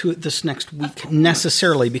I'll get to it this next week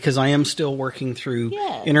necessarily because I am still working through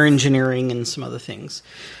inner engineering and some other things.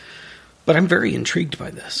 But I'm very intrigued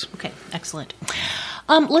by this. Okay, excellent.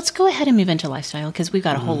 Let's go ahead and move into lifestyle because we've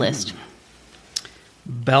got a whole list.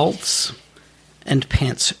 Belts and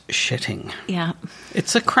Pants Shitting. Yeah.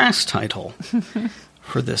 It's a crass title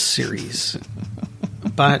for this series,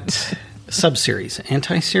 but sub-series,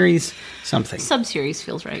 anti-series, something. Sub-series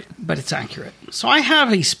feels right. But it's accurate. So I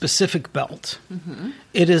have a specific belt.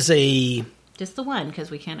 It is a... Just the one,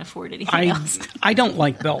 because we can't afford anything else. I don't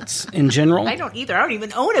like belts in general. I don't either. I don't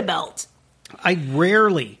even own a belt. I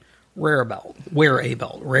rarely wear a belt. Wear a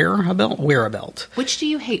belt. Wear a belt. Which do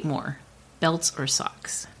you hate more, belts or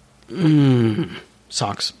socks?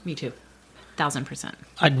 Socks. Me too. 1,000%.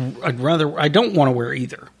 I'd rather... I don't want to wear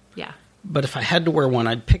either. Yeah. But if I had to wear one,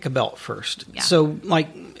 I'd pick a belt first. Yeah. So, like,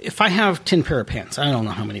 if I have 10 pair of pants, I don't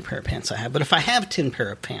know how many pair of pants I have, but if I have 10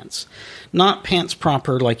 pair of pants, not pants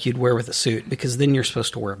proper like you'd wear with a suit, because then you're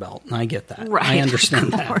supposed to wear a belt, and I get that. Right. I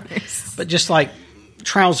understand that. But just like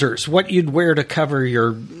trousers, what you'd wear to cover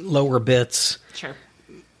your lower bits. Sure.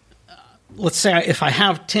 Let's say if I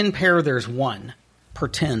have 10 pair, there's one per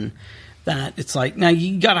 10. That it's like, now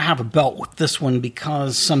you got to have a belt with this one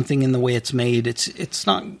because something in the way it's made, it's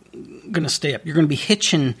not going to stay up. You're going to be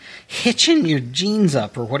hitching your jeans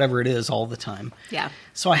up or whatever it is all the time. Yeah.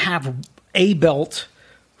 So I have a belt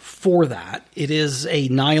for that. It is a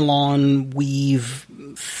nylon weave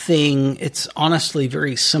thing. It's honestly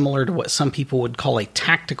very similar to what some people would call a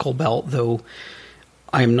tactical belt, though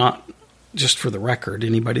I am not. Just for the record,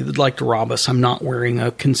 anybody that'd like to rob us, I'm not wearing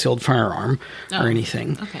a concealed firearm or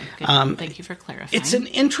anything. Okay, good. Thank you for clarifying. It's an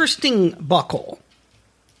interesting buckle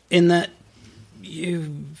in that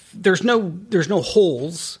there's no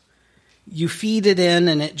holes. You feed it in,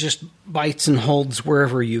 and it just bites and holds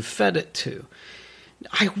wherever you fed it to.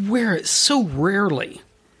 I wear it so rarely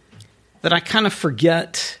that I kind of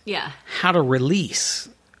forget how to release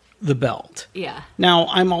the belt. Yeah. Now,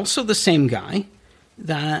 I'm also the same guy.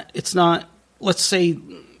 That it's not, let's say,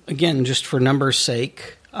 again, just for numbers'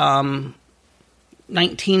 sake, 19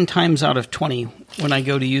 times out of 20, when I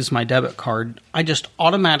go to use my debit card, I just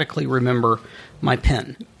automatically remember my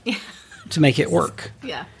PIN to make it work.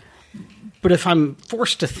 Yeah. But if I'm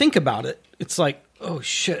forced to think about it, it's like, oh,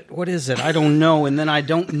 shit, what is it? I don't know. And then I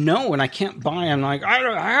don't know, and I can't buy. I'm like,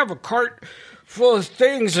 I have a cart full of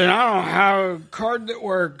things, and I don't have a card that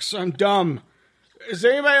works. I'm dumb. Is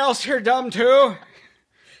anybody else here dumb, too?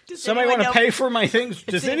 Does somebody want to pay for my things?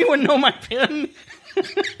 Does anyone know my PIN?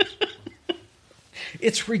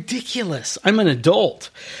 It's ridiculous. I'm an adult,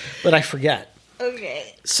 but I forget.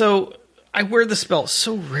 Okay. So I wear this belt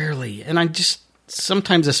so rarely, and I just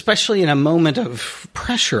sometimes, especially in a moment of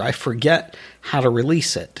pressure, I forget how to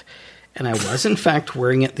release it. And I was, in fact,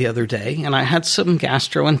 wearing it the other day, and I had some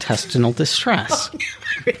gastrointestinal distress. Oh,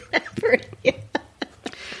 I remember. Yeah.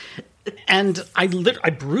 And I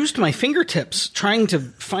bruised my fingertips trying to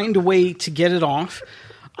find a way to get it off.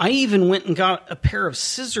 I even went and got a pair of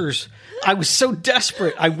scissors. I was so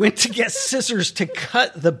desperate. I went to get scissors to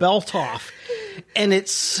cut the belt off. And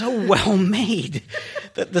it's so well made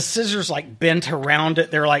that the scissors like bent around it.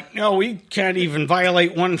 They're like, no, we can't even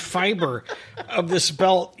violate one fiber of this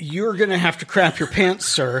belt. You're going to have to crap your pants,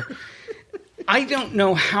 sir. I don't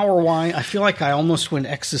know how or why. I feel like I almost went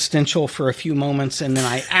existential for a few moments, and then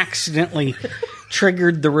I accidentally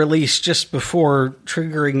triggered the release just before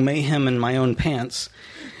triggering mayhem in my own pants.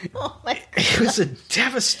 Oh my God. It was a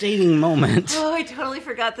devastating moment. Oh, I totally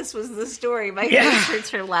forgot this was the story. My face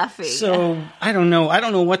hurts from laughing. So, I don't know. I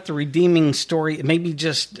don't know what the redeeming story... Maybe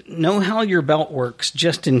just know how your belt works,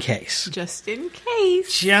 just in case. Just in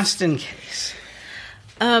case. Just in case.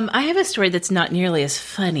 I have a story that's not nearly as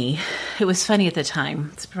funny. It was funny at the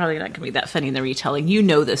time. It's probably not going to be that funny in the retelling. You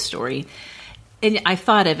know this story. And I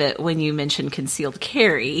thought of it when you mentioned concealed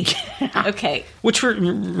carry. Okay. Which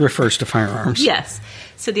refers to firearms. Yes.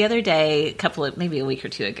 So the other day, maybe a week or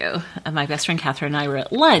two ago, my best friend Catherine and I were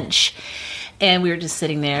at lunch. And we were just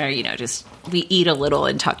sitting there, we eat a little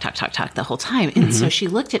and talk the whole time. And so she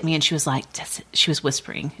looked at me and she was like, she was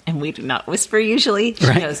whispering, and we do not whisper usually. She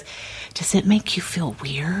goes, does it make you feel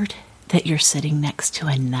weird that you're sitting next to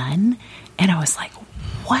a nun? And I was like,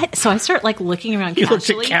 what? So I start looking around casually. You looked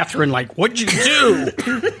at Catherine like, what'd you do?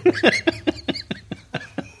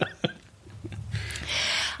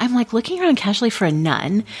 I'm looking around casually for a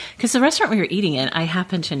nun, because the restaurant we were eating in, I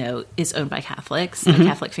happen to know, is owned by Catholics, a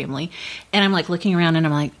Catholic family. And I'm looking around and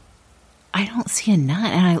I'm like, I don't see a nun.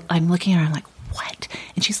 And I'm looking around, I'm like, what?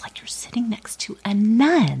 And she's like, you're sitting next to a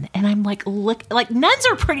nun. And I'm like, look, nuns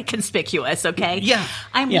are pretty conspicuous, okay? Yeah.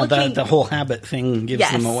 The whole habit thing gives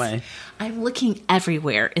them away. I'm looking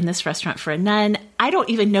everywhere in this restaurant for a nun. I don't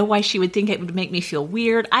even know why she would think it would make me feel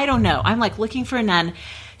weird. I don't know. I'm looking for a nun.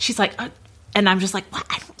 She's like, and I'm just like, what?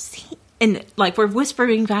 I don't see And like we're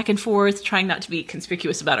whispering back and forth, trying not to be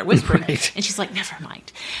conspicuous about our whispering. Right. And she's like, never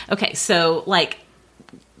mind. Okay, so like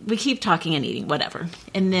we keep talking and eating, whatever.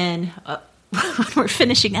 And then when we're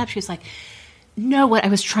finishing up, she's like, no, what I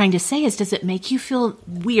was trying to say is, does it make you feel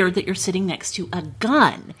weird that you're sitting next to a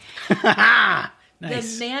gun?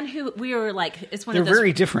 Nice. The man who we were like, it's one They're of those.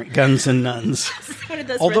 very different, guns and nuns. One of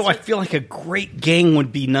those Although I restaurants- feel like a great gang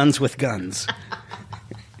would be nuns with guns.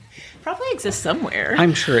 probably exists somewhere.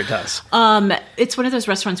 I'm sure it does. It's one of those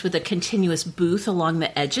restaurants with a continuous booth along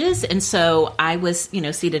the edges. And so I was,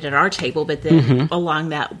 seated at our table, but then along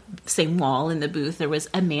that same wall in the booth, there was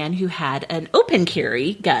a man who had an open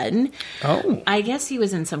carry gun. Oh. I guess he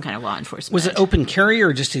was in some kind of law enforcement. Was it open carry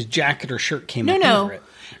or just his jacket or shirt came up over it?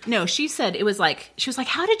 No, she said it was like, she was like,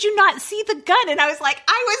 how did you not see the gun? And I was like,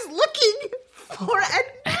 I was looking for a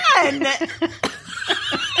gun.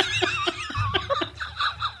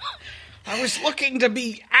 I was looking to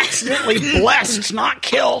be accidentally blessed, not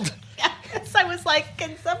killed. Yes, I was like,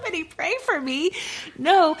 can somebody pray for me?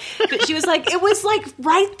 No. But she was like, it was like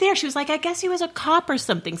right there. She was like, I guess he was a cop or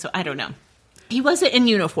something. So I don't know. He wasn't in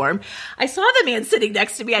uniform. I saw the man sitting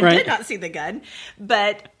next to me. I did not see the gun.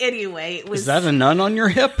 But anyway, it was... Is that a nun on your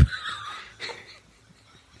hip?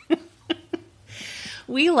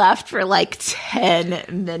 We left for like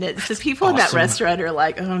 10 minutes. The people in that restaurant are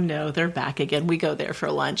like, oh no, they're back again. We go there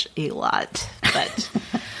for lunch a lot. But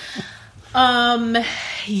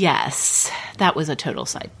yes, that was a total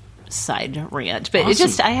side rant. But it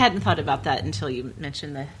just, I hadn't thought about that until you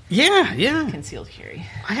mentioned the concealed carry.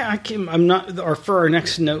 I'm not, or for our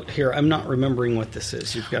next note here, I'm not remembering what this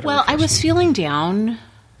is. You've got to Well, I was feeling down.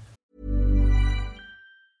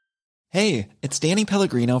 Hey, it's Danny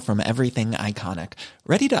Pellegrino from Everything Iconic.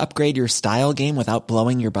 Ready to upgrade your style game without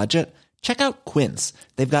blowing your budget? Check out Quince.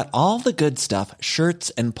 They've got all the good stuff, shirts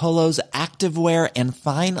and polos, activewear, and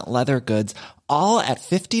fine leather goods, all at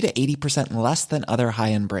 50 to 80% less than other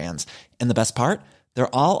high-end brands. And the best part?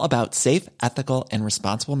 They're all about safe, ethical, and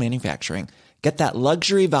responsible manufacturing. Get that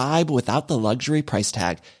luxury vibe without the luxury price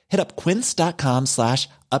tag. Hit up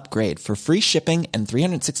quince.com/upgrade for free shipping and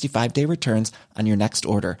 365-day returns on your next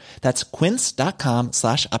order. That's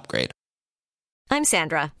quince.com/upgrade. I'm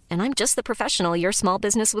Sandra, and I'm just the professional your small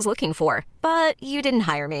business was looking for. But you didn't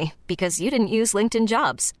hire me because you didn't use LinkedIn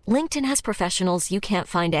Jobs. LinkedIn has professionals you can't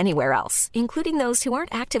find anywhere else, including those who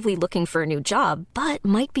aren't actively looking for a new job, but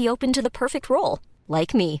might be open to the perfect role,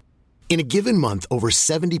 like me. In a given month, over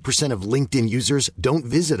 70% of LinkedIn users don't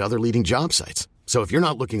visit other leading job sites. So if you're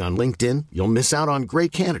not looking on LinkedIn, you'll miss out on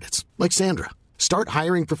great candidates like Sandra. Start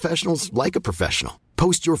hiring professionals like a professional.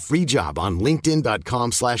 Post your free job on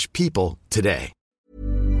linkedin.com/people today.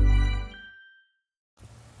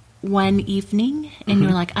 One evening, and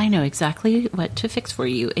you're like, I know exactly what to fix for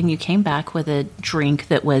you. And you came back with a drink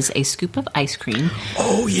that was a scoop of ice cream.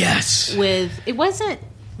 Oh, yes. It wasn't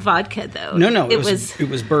vodka, though. No, it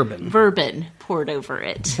was bourbon. Bourbon poured over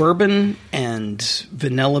it. Bourbon and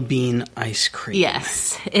vanilla bean ice cream.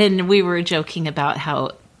 Yes. And we were joking about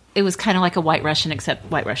how it was kind of like a White Russian,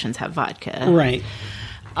 except White Russians have vodka. Right.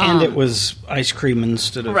 And it was ice cream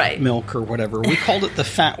instead of right. milk or whatever. We called it the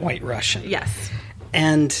Fat White Russian. Yes.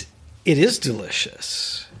 And it is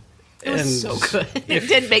delicious. It was so good. It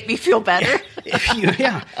did make me feel better.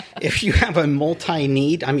 If you have a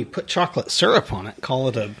multi-need, put chocolate syrup on it. Call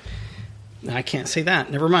it I can't say that.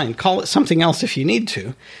 Never mind. Call it something else if you need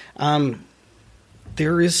to.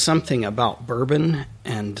 There is something about bourbon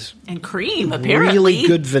and cream, apparently. Really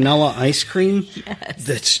good vanilla ice cream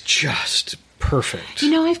that's just perfect.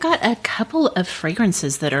 I've got a couple of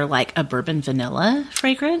fragrances that are like a bourbon vanilla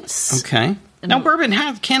fragrance. Okay. Now, bourbon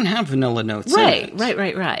can have vanilla notes right, in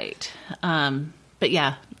it. Right. But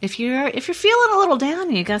yeah, if you're feeling a little down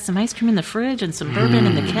and you got some ice cream in the fridge and some bourbon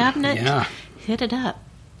in the cabinet, hit it up.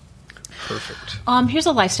 Perfect. Here's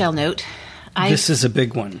a lifestyle note. This is a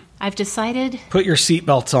big one. I've decided... Put your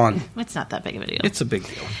seatbelts on. It's not that big of a deal. It's a big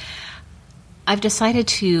deal. I've decided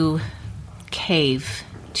to cave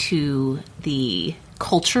to the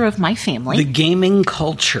culture of my family. The gaming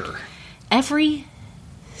culture. Every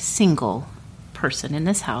single person in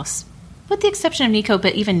this house, with the exception of Nico,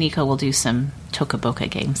 but even Nico will do some Toca Boca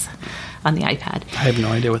games on the iPad. I have no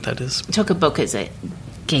idea what that is. Toca Boca is a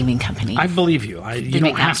gaming company. I believe you. You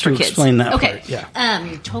don't have to explain that part. Yeah.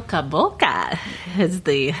 Toca Boca is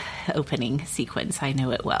the opening sequence. I know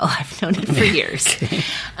it well. I've known it for years.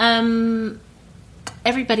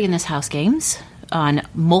 Everybody in this house games on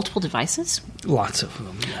multiple devices. Lots of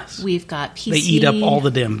them, yes. We've got PC. They eat up all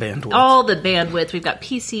the damn bandwidth. All the bandwidth. We've got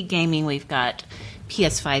PC gaming. We've got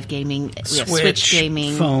PS5 gaming. We have Switch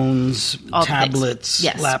gaming. Phones, tablets,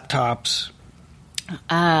 laptops.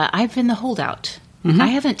 I've been the holdout. I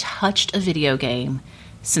haven't touched a video game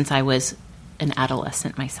since I was an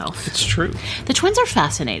adolescent myself. It's true. The twins are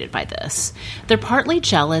fascinated by this. They're partly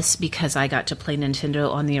jealous because I got to play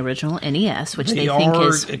Nintendo on the original NES, which they think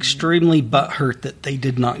is extremely butthurt that they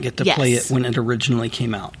did not get to play it when it originally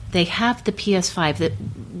came out. They have the PS5, that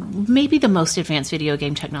maybe the most advanced video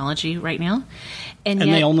game technology right now, and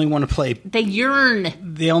yet they only want to play. They yearn.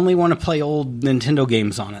 They only want to play old Nintendo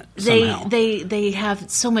games on it. Somehow. They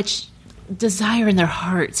have so much desire in their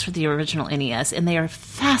hearts for the original NES, and they are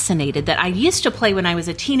fascinated that I used to play when I was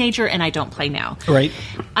a teenager and I don't play now. Right.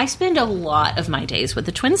 I spend a lot of my days with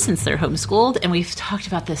the twins since they're homeschooled, and we've talked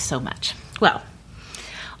about this so much. Well,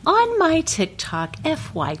 on my TikTok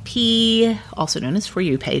FYP, also known as For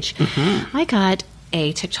You page, I got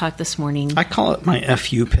a TikTok this morning. I call it my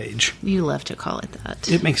FU page. You love to call it that.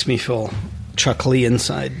 It makes me feel chuckly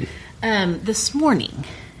inside. This morning,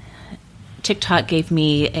 TikTok gave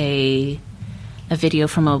me a video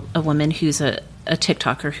from a woman who's a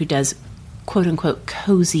TikToker who does quote-unquote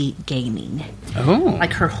cozy gaming. Oh.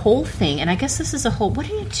 Like her whole thing, and I guess this is a whole... What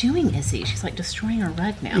are you doing, Izzy? She's like destroying her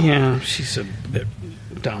rug now. Yeah, she's a bit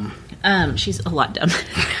dumb. She's a lot dumb.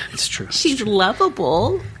 It's true. She's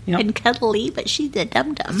lovable and cuddly, but she's a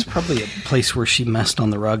dum-dum. It's probably a place where she messed on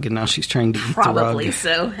the rug, and now she's trying to eat the rug. Probably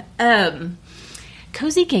so.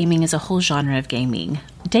 Cozy gaming is a whole genre of gaming.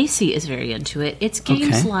 Daisy is very into it. It's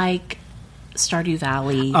games like Stardew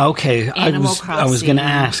Valley. Okay, Animal Crossing. I was going to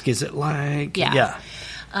ask, is it like... Yeah.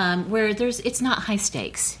 Where it's not high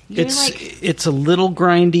stakes. It's a little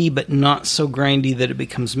grindy, but not so grindy that it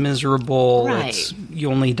becomes miserable. Right.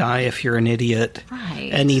 You only die if you're an idiot. Right.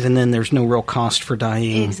 And even then, there's no real cost for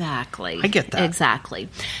dying. Exactly. I get that. Exactly.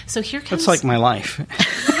 So here comes... That's like my life.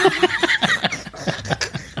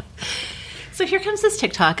 So here comes this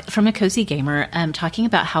TikTok from a cozy gamer talking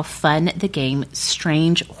about how fun the game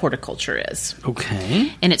Strange Horticulture is.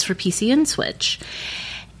 Okay. And it's for PC and Switch.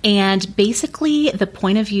 And basically, the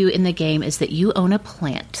point of view in the game is that you own a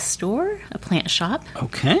plant store, a plant shop.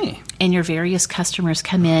 Okay. And your various customers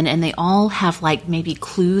come in, and they all have, like, maybe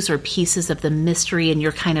clues or pieces of the mystery, and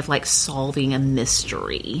you're kind of, like, solving a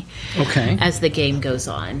mystery as the game goes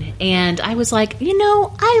on. And I was like,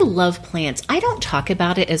 I love plants. I don't talk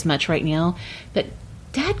about it as much right now, but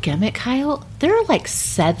dadgummit, Kyle, there are, like,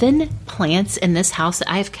 7 plants in this house that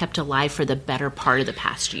I have kept alive for the better part of the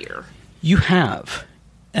past year. You have.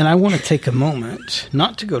 And I want to take a moment,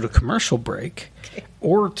 not to go to commercial break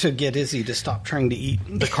or to get Izzy to stop trying to eat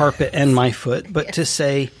the carpet and my foot, but to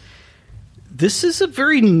say, this is a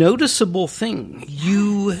very noticeable thing.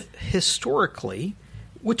 You historically,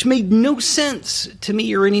 which made no sense to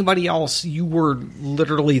me or anybody else, you were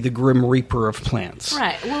literally the Grim Reaper of plants.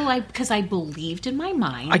 Right. Well, because I believed in my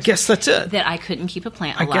mind. I guess that's it. That I couldn't keep a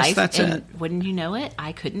plant alive. I guess that's it. Wouldn't you know it?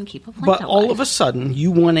 I couldn't keep a plant alive. But all of a sudden,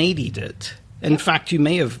 you 180'd it. In fact, you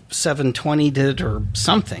may have 720'd it or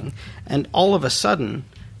something, and all of a sudden,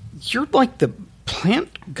 you're like the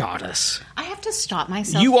plant goddess. I have to stop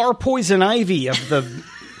myself. You are Poison Ivy of the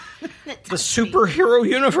superhero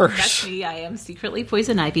universe. That's me. I am secretly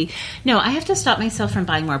Poison Ivy. No, I have to stop myself from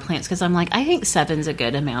buying more plants because I'm like, I think 7's a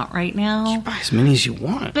good amount right now. You buy as many as you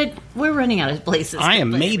want. But we're running out of places. I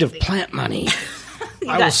am made of plant money.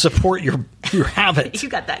 I will support your habit. You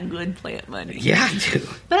got that good plant money. Yeah, I do.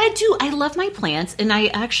 But I do. I love my plants, and I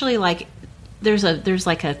actually like. There's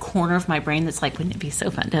like a corner of my brain that's like, wouldn't it be so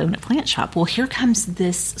fun to own a plant shop? Well, here comes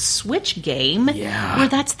this Switch game where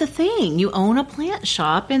that's the thing. You own a plant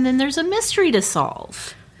shop, and then there's a mystery to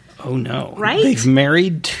solve. Oh no! Right? They've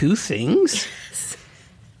married 2 things.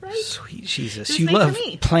 Right? Sweet Jesus! You love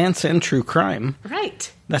plants and true crime.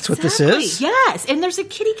 Right. That's what this is? Yes. And there's a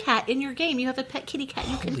kitty cat in your game. You have a pet kitty cat.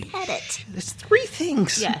 You can pet it. There's 3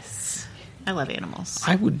 things. Yes. I love animals.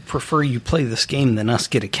 I would prefer you play this game than us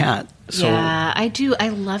get a cat. So yeah, I do. I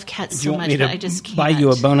love cats so much, but I just can't. Buy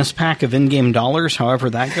you a bonus pack of in-game dollars, however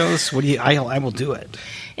that goes. I will do it.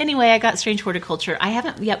 Anyway, I got Strange Horticulture. I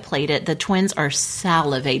haven't yet played it. The twins are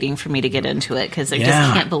salivating for me to get into it because they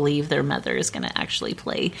just can't believe their mother is going to actually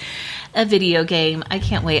play a video game. I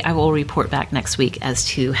can't wait. I will report back next week as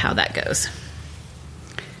to how that goes.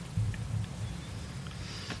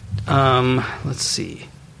 Let's see.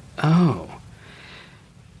 Oh.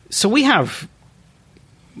 So we have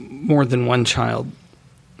more than one child.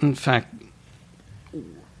 In fact,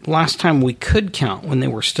 last time we could count when they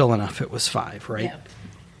were still enough, it was 5, right? Yeah.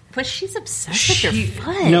 But she's obsessed with your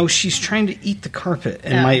foot. No, she's trying to eat the carpet,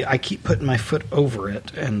 and I keep putting my foot over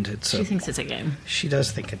it, and she thinks it's a game. She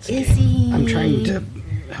does think it's a game. I'm trying to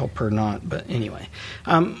help her not, but anyway.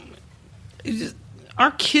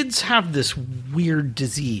 Our kids have this weird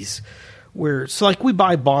disease So like we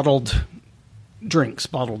buy bottled drinks,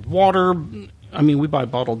 bottled water. I mean, we buy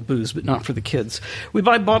bottled booze, but not for the kids. We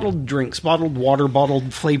buy bottled drinks, bottled water,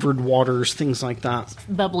 bottled flavored waters, things like that.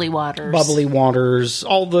 Bubbly waters. Bubbly waters,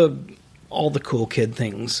 all the cool kid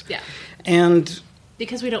things. Yeah. And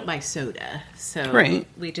because we don't buy soda, so right.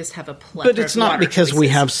 we just have a plethora. But it's of not water because choices. we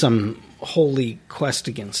have some holy quest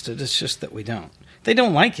against it. It's just that we don't. They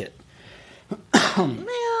don't like it. Well,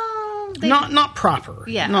 not proper.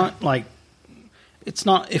 Yeah. Not like it's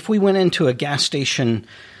not. If we went into a gas station,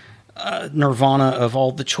 Nirvana of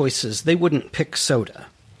all the choices, they wouldn't pick soda.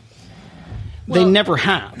 They never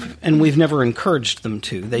have, and we've never encouraged them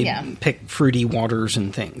to. They pick fruity waters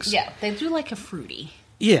and things. Yeah, they do like a fruity.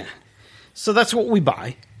 Yeah. So that's what we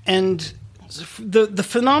buy. And the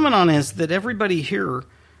phenomenon is that everybody here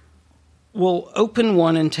will open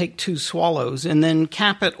one and take 2 swallows and then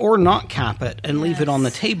cap it or not cap it and leave it on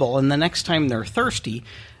the table. And the next time they're thirsty,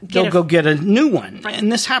 they'll go get a new one. And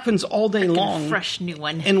this happens all day long. A fresh new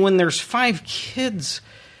one. And when there's 5 kids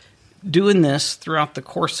doing this throughout the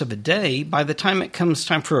course of a day, by the time it comes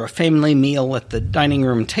time for a family meal at the dining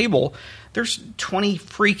room table, there's 20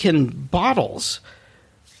 freaking bottles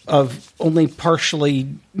of only partially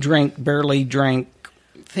drank, barely drank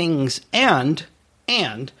things. And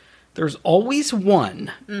there's always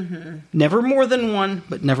one, never more than one,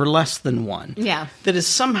 but never less than one, that is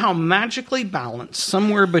somehow magically balanced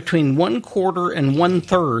somewhere between 1/4 and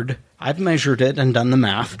 1/3. I've measured it and done the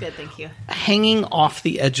math. Good, thank you. Hanging off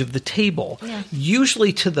the edge of the table,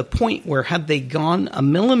 usually to the point where had they gone a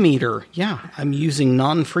millimeter, I'm using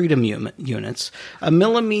non-freedom units, a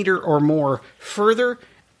millimeter or more further,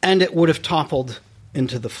 and it would have toppled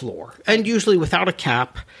into the floor. And usually without a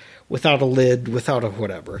cap, without a lid, without a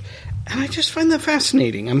whatever. And I just find that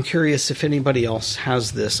fascinating. I'm curious if anybody else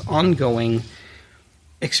has this ongoing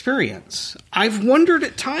experience. I've wondered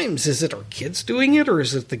at times, is it our kids doing it, or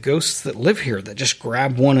is it the ghosts that live here that just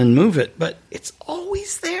grab one and move it? But it's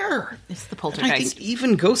always there. It's the And poltergeist. I think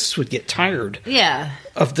even ghosts would get tired Yeah.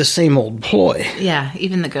 of the same old ploy. Yeah,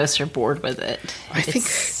 even the ghosts are bored with it. I think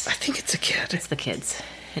it's a kid. It's the kids.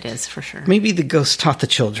 It is, for sure. Maybe the ghosts taught the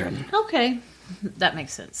children. Okay. That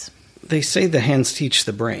makes sense. They say the hands teach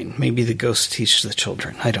the brain. Maybe the ghosts teach the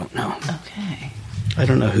children. I don't know. Okay. I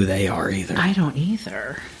don't know who they are either. I don't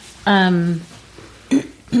either.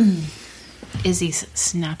 Izzy's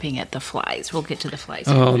snapping at the flies. We'll get to the flies.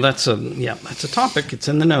 Oh, that's a topic. It's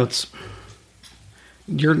in the notes.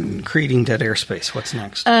 You're creating dead airspace. What's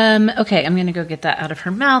next? Okay, I'm going to go get that out of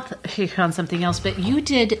her mouth. She found something else, but you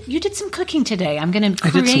did some cooking today. I'm going to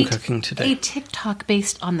create some cooking today. a TikTok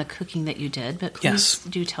based on the cooking that you did, but please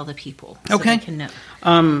do tell the people so Okay. they can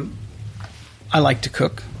know. I like to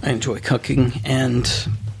cook. I enjoy cooking, and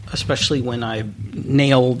especially when I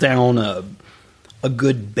nail down a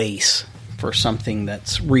good base for something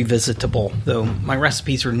that's revisitable, though my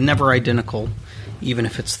recipes are never identical, even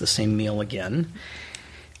if it's the same meal again.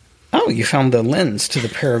 Oh, you found the lens to the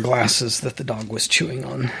pair of glasses that the dog was chewing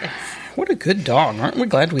on. What a good dog. Aren't we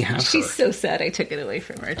glad we have her? She's so sad I took it away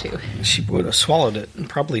from her, too. She would have swallowed it and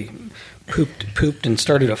probably pooped and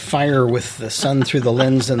started a fire with the sun through the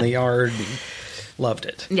lens in the yard and loved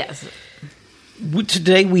it. Yes.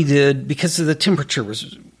 Today we did, because the temperature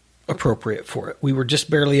was appropriate for it. We were just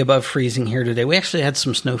barely above freezing here today. We actually had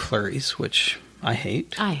some snow flurries, which I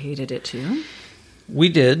hate. I hated it, too. We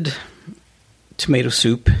did tomato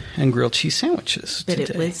soup and grilled cheese sandwiches But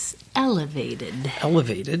today. it was elevated.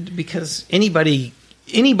 Elevated because anybody,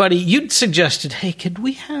 you'd suggested, hey, could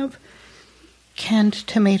we have canned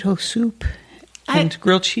tomato soup and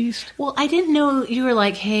grilled cheese? Well, I didn't know you were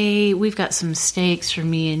like, hey, we've got some steaks for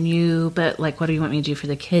me and you, but like, what do you want me to do for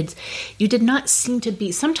the kids? You did not seem to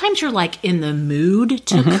be. Sometimes you're like in the mood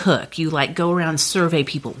to cook. You like go around, survey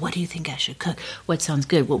people. What do you think I should cook? What sounds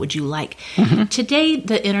good? What would you like? Today,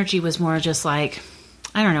 the energy was more just like,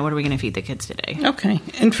 I don't know, what are we going to feed the kids today? Okay.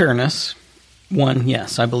 In fairness, 1,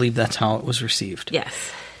 yes, I believe that's how it was received.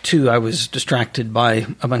 Yes. 2, I was distracted by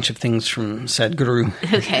a bunch of things from Sadhguru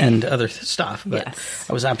and other stuff, but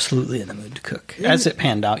I was absolutely in the mood to cook. As it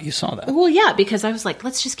panned out, you saw that. Well, yeah, because I was like,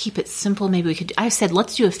 let's just keep it simple. Maybe we could. I said,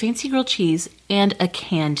 let's do a fancy grilled cheese and a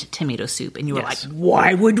canned tomato soup. And you were like,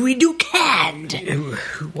 why would we do canned?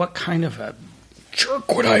 What kind of a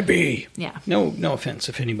jerk would I be? Yeah. No offense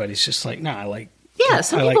if anybody's just like, I like. Yeah,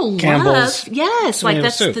 some I people like Campbell's love. Yes, like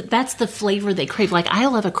tomato that's the flavor they crave. Like I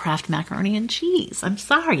love a Kraft macaroni and cheese. I'm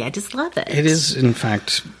sorry, I just love it. It is, in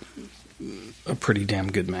fact, a pretty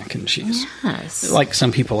damn good mac and cheese. Yes. Like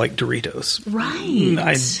some people like Doritos. Right.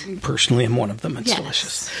 I personally am one of them. It's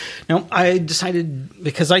delicious. Now, I decided,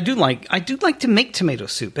 because I do like to make tomato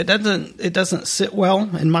soup. It doesn't sit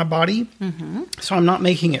well in my body. Mm-hmm. So I'm not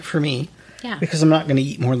making it for me. Yeah. Because I'm not going to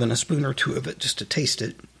eat more than a spoon or two of it just to taste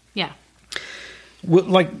it. Yeah.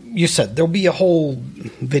 Like you said, there'll be a whole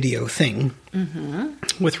video thing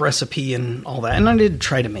with recipe and all that. And I did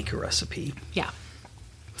try to make a recipe. Yeah.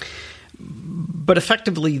 But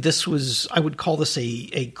effectively, I would call this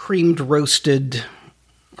a creamed roasted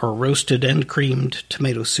or roasted and creamed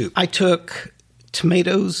tomato soup. I took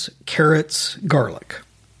tomatoes, carrots, garlic.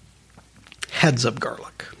 Heads of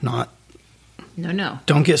garlic, not... No.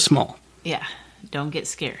 Don't get small. Yeah. Don't get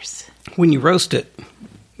scarce. When you roast it,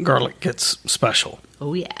 garlic gets special.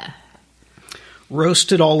 Oh, yeah.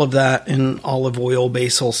 Roasted all of that in olive oil,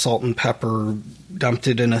 basil, salt, and pepper. Dumped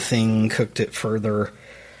it in a thing, cooked it further.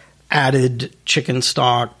 Added chicken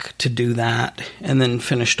stock to do that. And then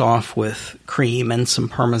finished off with cream and some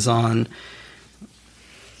Parmesan.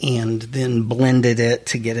 And then blended it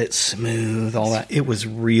to get it smooth, all that. It was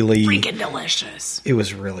really... freaking delicious. It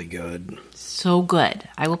was really good. So good.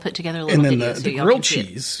 I will put together a little video. video And so then the y'all grilled can see it.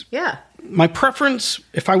 cheese. Yeah. My preference,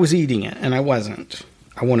 if I was eating it, and I wasn't,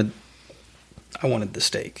 I wanted the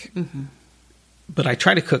steak. Mm-hmm. But I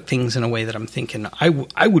try to cook things in a way that I'm thinking, I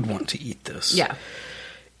would want to eat this. Yeah.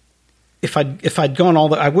 If I'd gone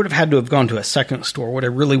I would have had to have gone to a second store. What I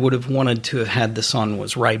really would have wanted to have had this on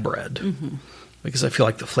was rye bread. Mm-hmm. Because I feel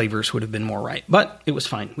like the flavors would have been more right. But it was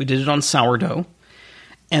fine. We did it on sourdough.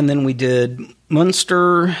 And then we did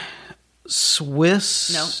Munster,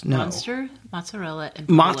 Swiss. No. Munster, mozzarella, and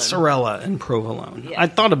provolone. Mozzarella and provolone. Yeah. I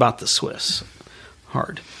thought about the Swiss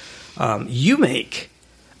hard. You make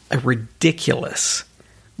a ridiculous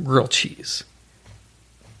grilled cheese.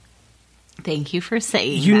 Thank you for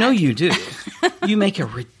saying You that. know you do. You make a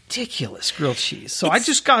ridiculous grilled cheese. So I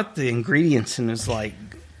just got the ingredients and was like,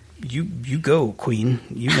 you go, queen.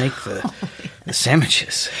 You make the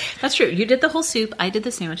sandwiches. That's true. You did the whole soup. I did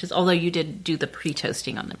the sandwiches, although you did do the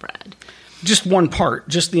pre-toasting on the bread. Just one part,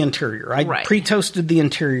 just the interior. I pre-toasted the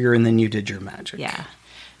interior and then you did your magic. Yeah.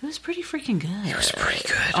 It was pretty freaking good. It was pretty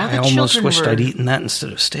good. I almost wished I'd eaten that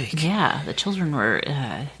instead of steak. Yeah, the children were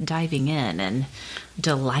diving in and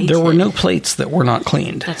delighted. There were no plates that were not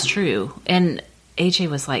cleaned. That's true. And AJ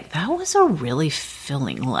was like, that was a really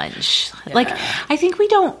filling lunch. Yeah. Like, I think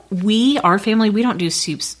our family, we don't do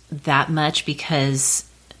soups that much because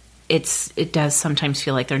it does sometimes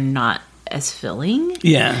feel like they're not as filling.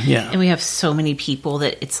 Yeah. And we have so many people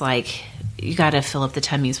that it's like, you got to fill up the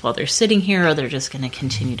tummies while they're sitting here or they're just going to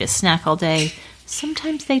continue to snack all day.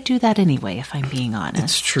 Sometimes they do that anyway, if I'm being honest.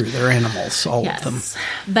 It's true. They're animals, all of them.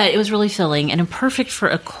 But it was really filling and perfect for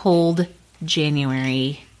a cold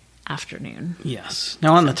January afternoon. Yes.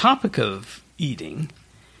 Now, on the topic of eating,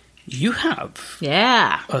 you have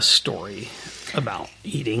a story about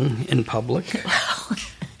eating in public.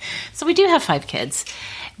 So we do have 5 kids.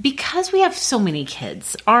 Because we have so many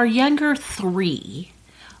kids, our younger 3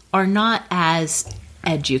 are not as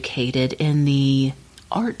educated in the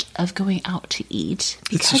art of going out to eat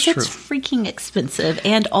because it's freaking expensive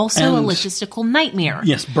and also a logistical nightmare.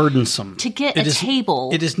 Yes, burdensome. To get a table.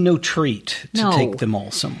 It is no treat to take them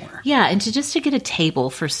all somewhere. Yeah, and to get a table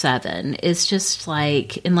for 7 is just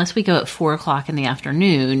like, unless we go at 4 o'clock in the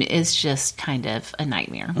afternoon, is just kind of a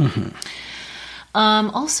nightmare. Mm-hmm.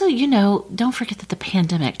 Also, don't forget that the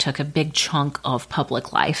pandemic took a big chunk of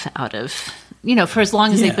public life out of, for as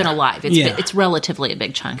long as they've been alive. It's relatively a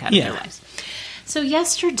big chunk out of their lives. So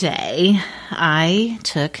yesterday, I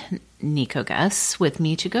took Nico Gus with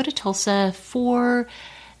me to go to Tulsa for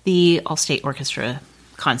the All-State Orchestra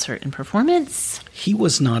concert and performance. He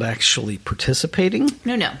was not actually participating.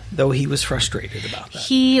 No. Though he was frustrated about that.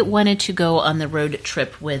 He wanted to go on the road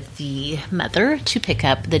trip with the mother to pick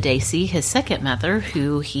up the Daisy, his second mother,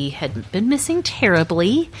 who he had been missing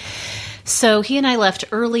terribly. So he and I left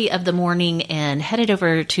early of the morning and headed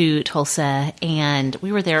over to Tulsa, and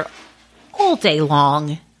we were there all day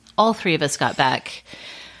long. All 3 of us got back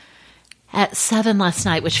at 7 last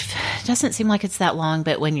night, which doesn't seem like it's that long,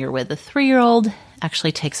 but when you're with a 3-year-old,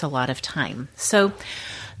 actually takes a lot of time. So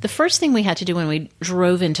the first thing we had to do when we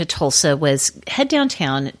drove into Tulsa was head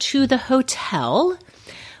downtown to the hotel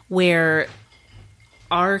where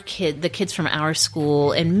the kids from our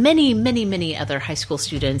school and many, many, many other high school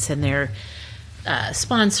students and their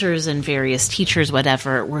sponsors and various teachers,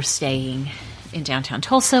 whatever, were staying in downtown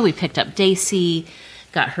Tulsa. We picked up Daisy.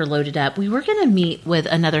 got her loaded up. We were going to meet with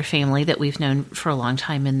another family that we've known for a long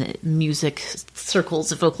time in the music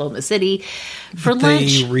circles of Oklahoma City for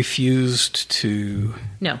lunch. They refused to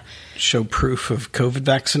show proof of COVID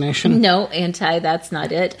vaccination? No, that's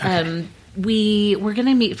not it. Okay. We were going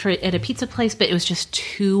to meet at a pizza place, but it was just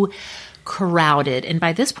too crowded. And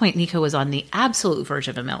by this point, Nico was on the absolute verge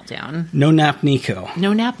of a meltdown. No nap Nico.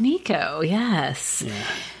 No nap Nico, yes. Yeah.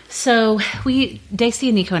 So Daisy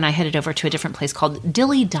and Nico and I headed over to a different place called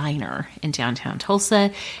Dilly Diner in downtown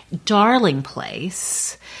Tulsa. Darling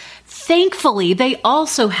place. Thankfully, they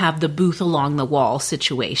also have the booth along the wall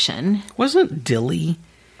situation. Wasn't Dilly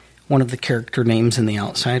one of the character names in The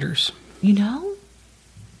Outsiders? You know,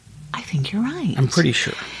 I think you're right. I'm pretty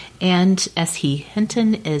sure. And S.E.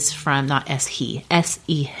 Hinton is from, not S.E.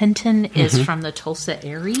 S.E. Hinton is from the Tulsa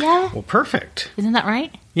area. Well, perfect. Isn't that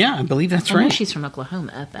right? Yeah, I believe that's right. I know she's from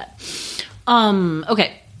Oklahoma, but...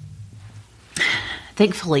 okay.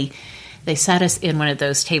 Thankfully, they sat us in one of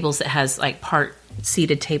those tables that has, like, part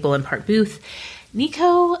seated table and part booth.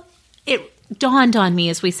 Nico, it dawned on me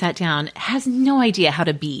as we sat down, has no idea how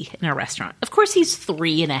to be in a restaurant. Of course, he's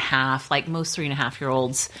 3.5, like most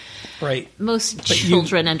 3.5-year-olds. Right. Most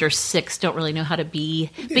children under 6 don't really know how to be.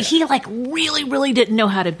 Yeah. But he, like, really, really didn't know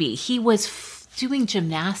how to be. He was doing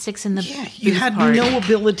gymnastics in the booth you had part. No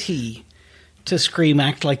ability to scream,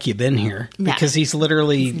 act like you've been here. No. Because he's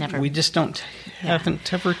literally, we just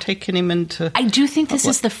haven't ever taken him into... I do think this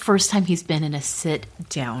is the first time he's been in a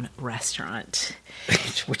sit-down restaurant.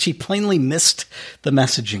 Which he plainly missed the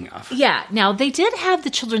messaging of. Yeah. Now, they did have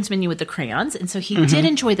the children's menu with the crayons, and so he did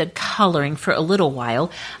enjoy the coloring for a little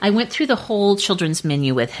while. I went through the whole children's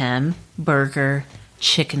menu with him. Burger,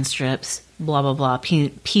 chicken strips, blah, blah, blah,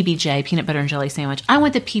 PBJ, peanut butter and jelly sandwich. I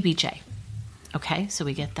want the PBJ. Okay, so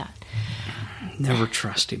we get that. Never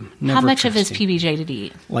trust him. How much of his PBJ did he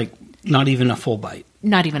eat? Like, not even a full bite.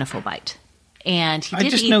 Not even a full bite. And he did I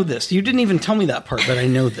just know this. You didn't even tell me that part, but I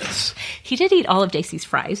know this. He did eat all of Daisy's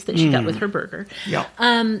fries that she got with her burger. Yeah.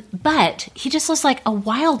 But he just was like a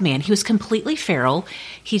wild man. He was completely feral.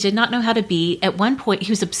 He did not know how to be. At one point,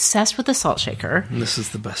 he was obsessed with the salt shaker. And this is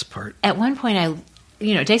the best part. At one point,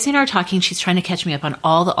 Daisy and I are talking. She's trying to catch me up on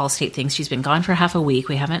all the Allstate things. She's been gone for half a week.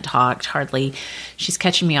 We haven't talked hardly. She's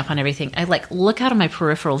catching me up on everything. I look out of my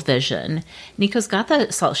peripheral vision. Nico's got the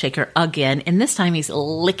salt shaker again, and this time he's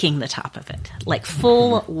licking the top of it. Like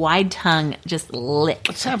full, wide tongue, just lick.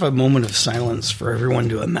 Let's have a moment of silence for everyone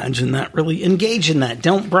to imagine that. Really engage in that.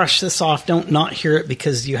 Don't brush this off. Don't not hear it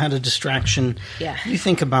because you had a distraction. Yeah. You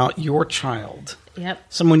think about your child. Yep.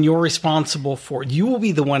 Someone you're responsible for. You will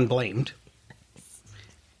be the one blamed.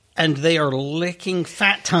 And they are licking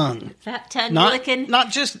fat tongue. Fat tongue licking.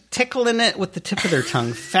 Not just tickling it with the tip of their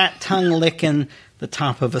tongue. Fat tongue licking the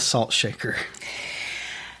top of a salt shaker.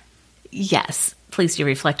 Yes. Please do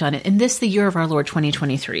reflect on it. And this, the year of our Lord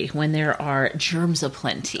 2023, when there are germs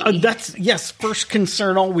aplenty. Yes, first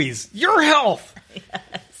concern always. Your health.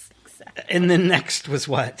 Yes, exactly. And then next was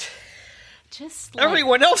what? Just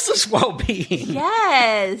everyone else's well-being.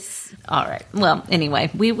 Yes. All right. Well,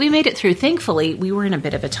 anyway, we made it through. Thankfully, we were in a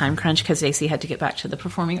bit of a time crunch because Daisy had to get back to the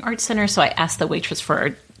Performing Arts Center. So I asked the waitress for our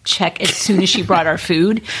check as soon as she brought our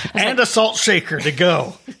food. And a salt shaker to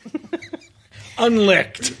go.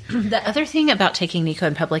 Unlicked. The other thing about taking Nico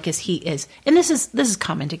in public is he is, and this is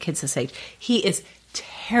common to kids this age, he is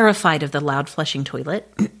terrified of the loud flushing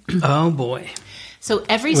toilet. Oh, boy. So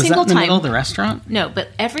every single time... Was that in the middle of the restaurant? No, but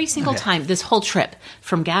every single time, this whole trip,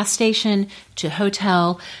 from gas station to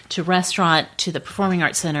hotel to restaurant to the Performing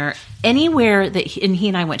Arts Center, anywhere that he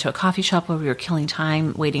and I went to a coffee shop where we were killing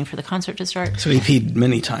time waiting for the concert to start. So he peed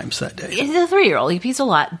many times that day. He's a 3-year-old. He pees a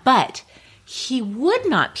lot. But he would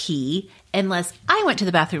not pee unless I went to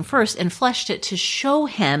the bathroom first and flushed it to show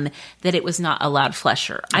him that it was not a loud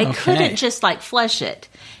flusher. I couldn't just flush it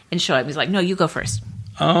and show him. He's like, no, you go first.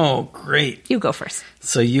 Oh, great. You go first.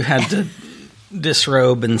 So you had to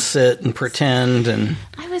disrobe and sit and pretend. And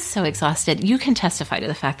I was so exhausted. You can testify to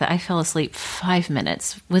the fact that I fell asleep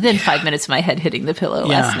within 5 minutes of my head hitting the pillow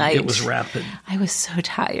last night. It was rapid. I was so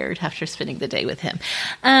tired after spending the day with him.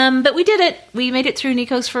 But we did it. We made it through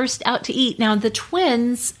Nico's first out to eat. Now, the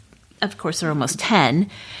twins, of course, are almost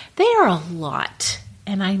 10. They are a lot,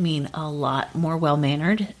 and I mean a lot, more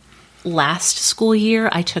well-mannered. Last school year,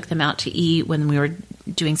 I took them out to eat when we were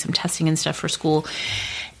doing some testing and stuff for school.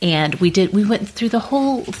 And we went through the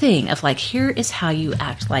whole thing of here is how you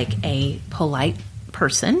act like a polite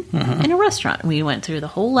person in a restaurant. We went through the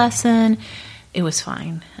whole lesson. It was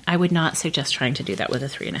fine. I would not suggest trying to do that with a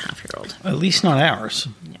 3.5-year-old. At least not ours.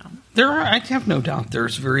 No. I have no doubt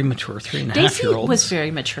there's very mature 3.5-year-olds. Daisy was very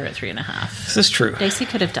mature at 3.5. This is true. Daisy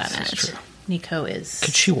could have done this it. Is true. Nico is...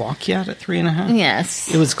 Could she walk yet at 3.5?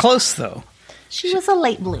 Yes. It was close, though. She was a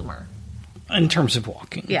late bloomer. In terms of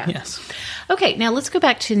walking. Yeah. Yes. Okay, now let's go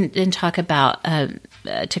back to and talk about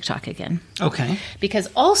TikTok again. Okay. Because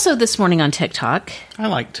also this morning on TikTok... I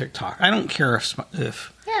like TikTok. I don't care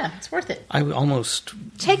if yeah, it's worth it. I almost...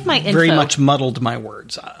 Take my info. Very much muddled my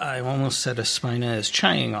words. I almost said if China is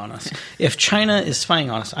spying on us. If China is spying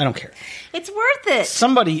on us, I don't care. It's worth it.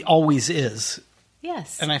 Somebody always is.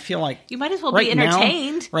 Yes. And I feel like... You might as well be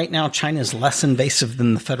entertained. Right now, China is less invasive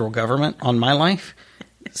than the federal government on my life.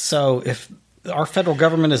 So if our federal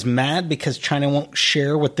government is mad because China won't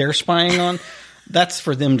share what they're spying on, that's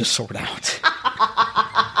for them to sort out.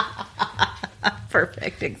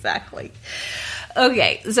 Perfect, exactly.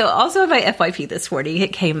 Okay, so also in my FYP this morning,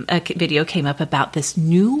 a video came up about this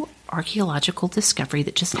new archaeological discovery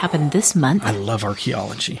that just happened this month. I love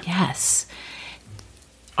archaeology. Yes.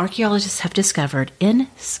 Archaeologists have discovered in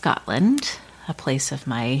Scotland, a place of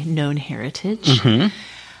my known heritage,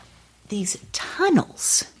 these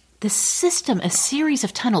tunnels. This system, a series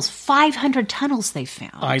of tunnels, 500 tunnels they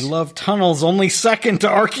found. I love tunnels, only second to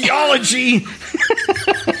archaeology.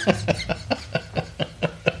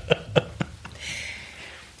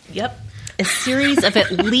 Yep. A series of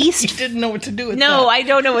at least... You didn't know what to do with that. No, I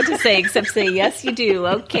don't know what to say except say, yes, you do.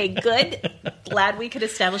 Okay, good. Glad we could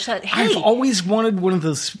establish that. Hey. I've always wanted one of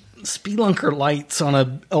those spelunker lights on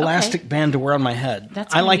an elastic band to wear on my head.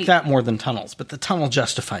 I like that more than tunnels, but the tunnel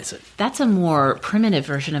justifies it. That's a more primitive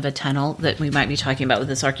version of a tunnel that we might be talking about with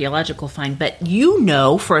this archaeological find. But you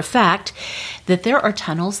know for a fact that there are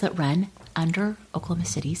tunnels that run under Oklahoma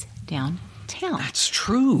City's downtown. That's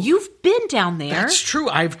true. You've been down there. That's true.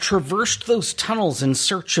 I've traversed those tunnels in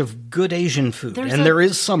search of good Asian food, and there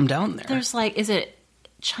is some down there. There's is it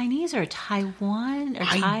Chinese or Taiwan or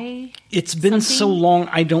Thai? It's been so long,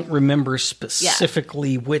 I don't remember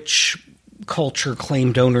specifically which culture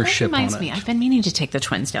claimed ownership on it. That reminds me, I've been meaning to take the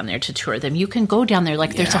twins down there to tour them. You can go down there,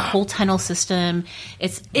 there's a whole tunnel system.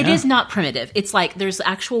 It is not primitive. It's there's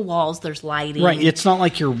actual walls, there's lighting. Right, it's not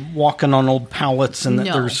like you're walking on old pallets and that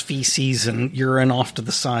there's feces and urine off to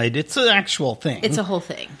the side. It's an actual thing. It's a whole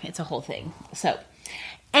thing. So,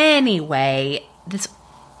 anyway, this...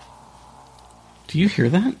 Do you hear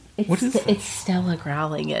that? What is it's Stella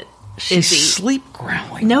growling at She's Izzy. sleep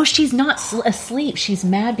growling. No, she's not asleep. She's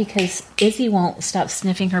mad because Izzy won't stop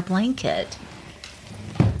sniffing her blanket.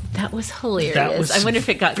 That was hilarious. I wonder if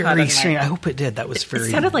it got caught on strange. I hope it did. That was very...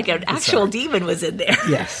 It sounded like an actual demon was in there.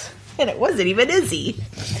 Yes. And it wasn't even Izzy.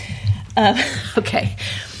 Okay.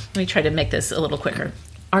 Let me try to make this a little quicker.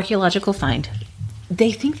 Archaeological find.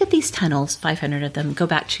 They think that these tunnels, 500 of them, go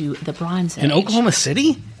back to the Bronze Age. In Oklahoma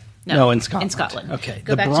City? No, in Scotland. In Scotland. Okay,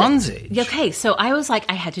 the Bronze Age. Okay, so I was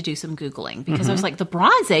I had to do some Googling because I was the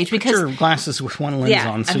Bronze Age because... Put your glasses with one lens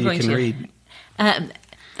on so you can read.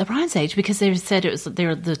 The Bronze Age, because they said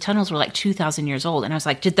the tunnels were 2,000 years old. And I was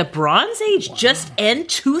like, did the Bronze Age just end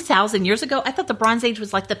 2,000 years ago? I thought the Bronze Age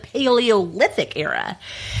was the Paleolithic era.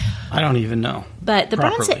 I don't even know. But the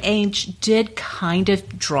Bronze Age did kind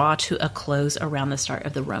of draw to a close around the start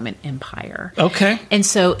of the Roman Empire. Okay. And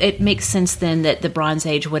so it makes sense then that the Bronze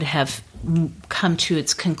Age would have come to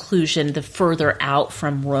its conclusion the further out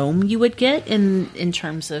from Rome you would get in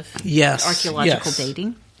terms of archaeological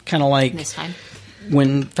dating. Kind of like this time.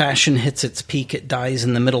 When fashion hits its peak, it dies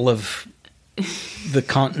in the middle of the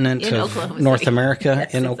continent of North America,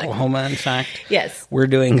 in Oklahoma, in fact. Yes. We're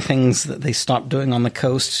doing things that they stopped doing on the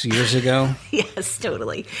coast years ago. Yes,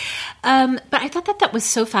 totally. But I thought that was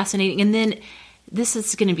so fascinating. And then this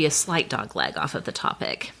is going to be a slight dog leg off of the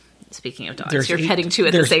topic. Speaking of dogs, you're heading to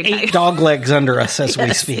at the same time. There's 8 dog legs under us as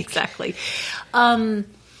we speak. Exactly.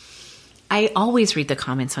 I always read the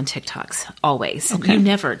comments on TikToks. Always. Okay. You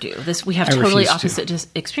never do. We have totally opposite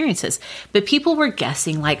experiences. But people were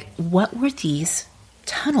guessing, what were these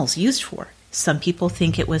tunnels used for? Some people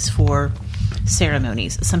think it was for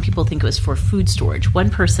ceremonies. Some people think it was for food storage.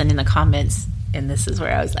 One person in the comments, and this is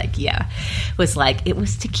where I was was it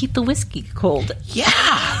was to keep the whiskey cold.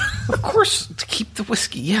 Yeah, of course, to keep the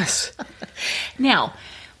whiskey, yes. Now,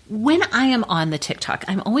 when I am on the TikTok,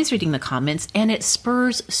 I'm always reading the comments, and it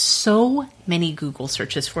spurs so many Google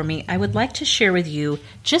searches for me. I would like to share with you,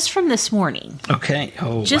 just from this morning. Okay.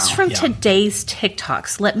 Today's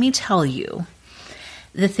TikToks, let me tell you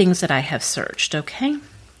the things that I have searched, okay?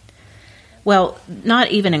 Well,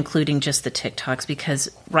 not even including just the TikToks, because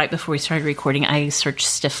right before we started recording, I searched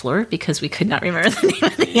Stifler because we could not remember the name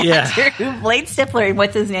of the actor who played Stifler. And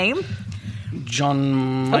what's his name?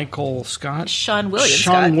 John Michael Scott? Sean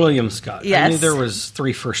William Scott. Yes. I knew there was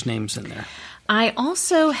 3 first names in there. I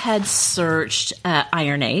also had searched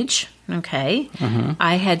Iron Age. Okay.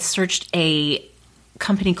 I had searched a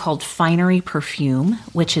company called Finery Perfume,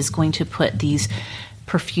 which is going to put these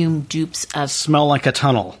perfume dupes of... Smell like a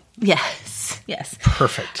tunnel. Yes.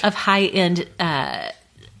 Perfect. Of high-end...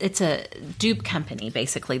 it's a dupe company,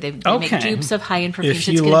 basically. They make dupes of high-end perfumes.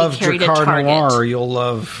 If you love Drakkar Noir, you'll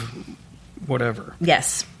love whatever.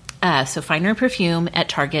 Yes. So Finery Perfume at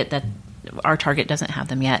Target. That our Target doesn't have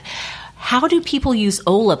them yet. How do people use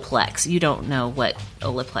Olaplex? You don't know what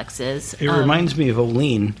Olaplex is. It reminds me of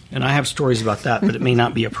Olean, and I have stories about that, but it may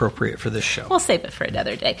not be appropriate for this show. We'll save it for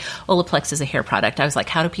another day. Olaplex is a hair product. I was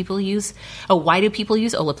like, why do people use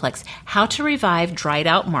Olaplex? How to revive dried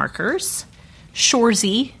out markers.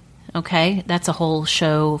 Shorzy, okay, that's a whole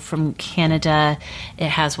show from Canada. It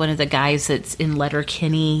has one of the guys that's in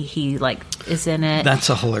Letterkenny. He is in it. That's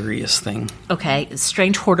a hilarious thing. Okay,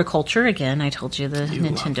 Strange Horticulture. Again, I told you the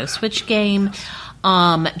Nintendo Switch game.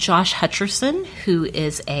 Josh Hutcherson, who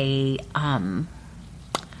is an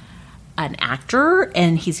actor,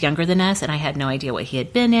 and he's younger than us, and I had no idea what he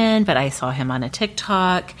had been in, but I saw him on a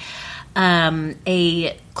TikTok.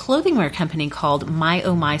 A clothing wear company called My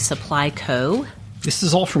Oh My Supply Co. This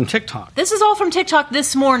is all from TikTok. This is all from TikTok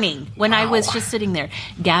this morning when I was just sitting there.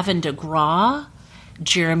 Gavin DeGraw,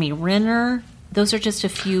 Jeremy Renner. Those are just a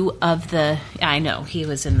few of the... I know, he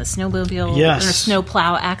was in the snowmobile or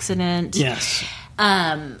snowplow accident. Yes.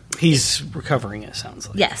 He's recovering, it sounds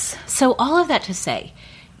like. Yes. So all of that to say,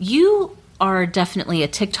 you are definitely a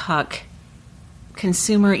TikTok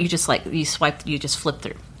consumer. You just you just flip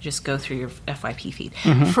through. Just go through your FYP feed.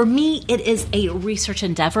 For me, it is a research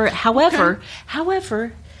endeavor. However,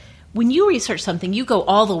 when you research something, you go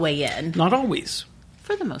all the way in. Not always.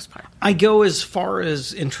 For the most part. I go as far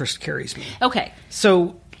as interest carries me. Okay.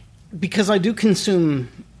 So, because I do consume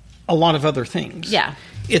a lot of other things. Yeah.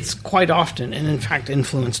 It's quite often, and in fact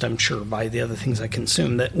influenced, I'm sure, by the other things I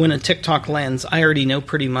consume, that when a TikTok lands, I already know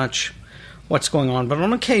pretty much what's going on. But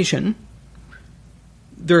on occasion...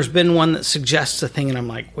 there's been one that suggests a thing, and I'm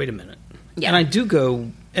like, wait a minute. Yeah. And I do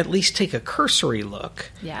go at least take a cursory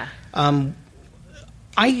look. Yeah. I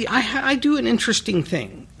do an interesting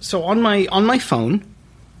thing. So on my phone,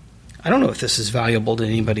 I don't know if this is valuable to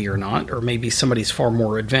anybody or not, or maybe somebody's far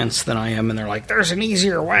more advanced than I am, and they're like, there's an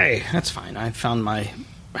easier way. That's fine. I found my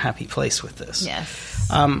happy place with this.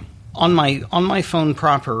 Yes. On my phone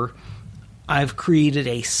proper, I've created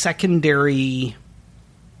a secondary...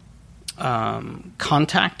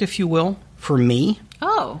 contact, if you will, for me.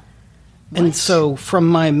 Oh. And so from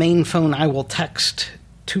my main phone, I will text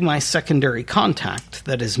to my secondary contact,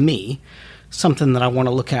 that is me, something that I want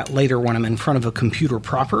to look at later when I'm in front of a computer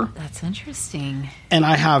proper. That's interesting. And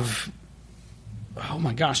I have, oh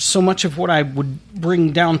my gosh, so much of what I would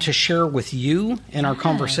bring down to share with you in our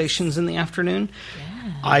conversations in the afternoon. Yeah.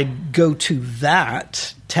 I go to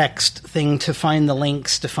that text thing to find the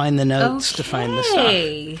links, to find the notes, to find the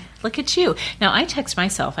stuff. Look at you. Now, I text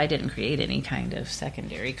myself. I didn't create any kind of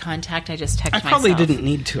secondary contact. I just text myself. I probably didn't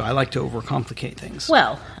need to. I like to overcomplicate things.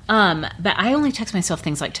 Well, but I only text myself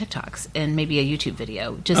things like TikToks and maybe a YouTube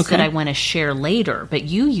video, just that I want to share later. But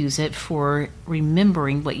you use it for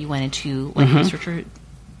remembering what you wanted to research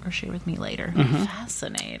or share with me later.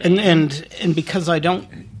 Fascinating. And because I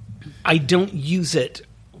don't use it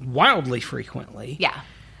wildly frequently. Yeah.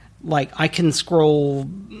 Like, I can scroll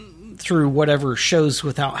through whatever shows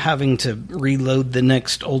without having to reload the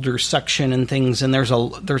next older section and things, and there's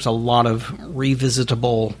a lot of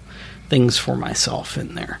revisitable things for myself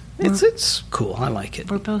in there. It's cool. I like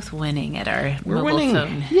it. We're both winning at our mobile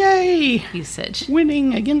phone usage.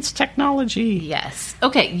 Winning against technology. Yes.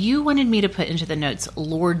 Okay, you wanted me to put into the notes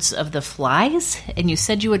Lords of the Flies, and you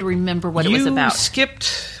said you would remember what it was about. You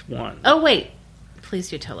skipped one. Oh, wait. Please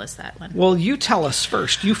do tell us that one. Well, you tell us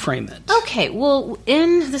first. You frame it. Okay. Well,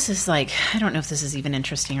 this is I don't know if this is even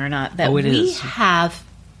interesting or not, that we have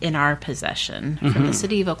in our possession from the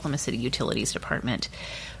City of Oklahoma City Utilities Department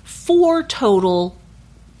 4 total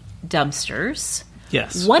dumpsters.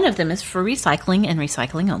 Yes. One of them is for recycling and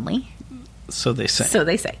recycling only. So they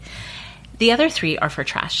say. The other 3 are for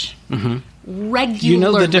trash. Regularly. You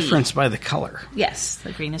know the difference by the color. Yes.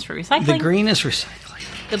 The green is for recycling.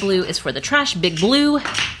 The blue is for the trash. Big Blue.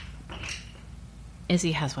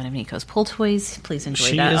 Izzy has one of Nico's pull toys. Please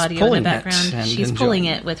enjoy that audio in the background. She's pulling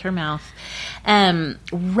it with her mouth.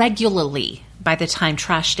 Regularly, by the time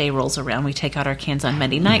trash day rolls around, we take out our cans on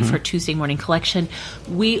Monday night for Tuesday morning collection.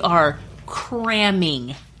 We are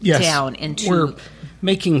cramming down into... We're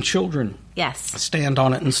making children stand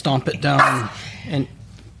on it and stomp it down in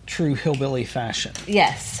true hillbilly fashion.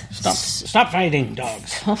 Yes. Stop fighting,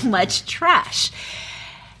 dogs. So much trash.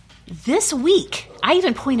 This week, I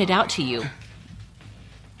even pointed out to you,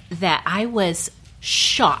 that I was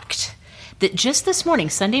shocked that just this morning,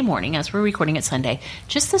 Sunday morning, as we're recording it Sunday,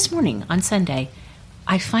 just this morning on Sunday,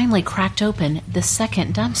 I finally cracked open the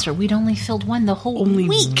second dumpster. We'd only filled one the whole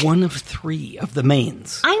week. Only one of 3 of the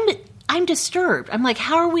mains. I'm disturbed. I'm like,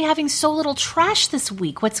 how are we having so little trash this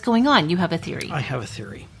week? What's going on? You have a theory. I have a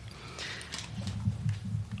theory.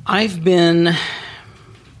 I've been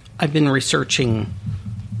researching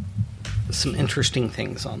some interesting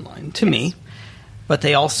things online to me, but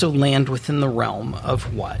they also land within the realm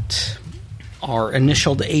of what are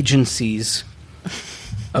initialed agencies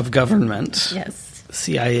of government. Yes.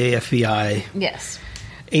 CIA, FBI. Yes.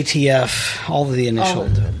 ATF, all of the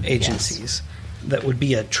initialed agencies that would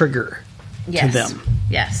be a trigger to them.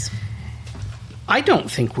 Yes. I don't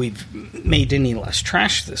think we've made any less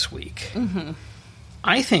trash this week. Mm-hmm.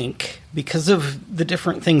 I think because of the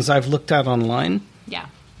different things I've looked at online,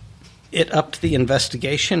 it upped the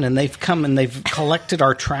investigation, and they've come and they've collected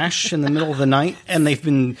our trash in the middle of the night, and they've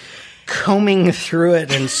been combing through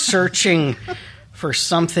it and searching for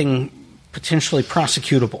something potentially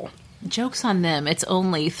prosecutable. Joke's on them. It's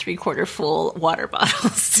only 3/4 full water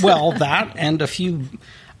bottles. Well, that and a few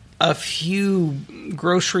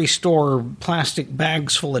grocery store plastic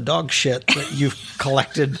bags full of dog shit that you've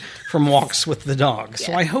collected from walks with the dog.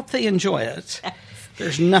 So I hope they enjoy it.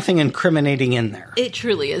 There's nothing incriminating in there. It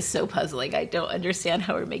truly is so puzzling. I don't understand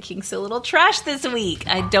how we're making so little trash this week.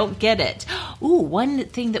 I don't get it. Ooh, one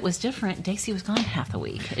thing that was different, Daisy was gone half the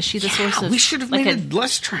week. Is she the source of... we should have made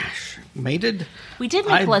less trash. We did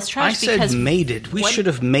make less trash because... I said mated. We should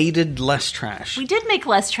have mated less trash. We did make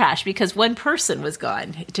less trash because one person was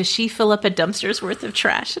gone. Does she fill up a dumpster's worth of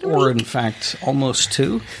trash in a week? Or, in fact, almost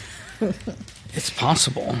 2. It's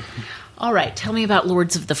possible. All right, tell me about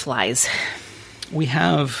Lords of the Flies.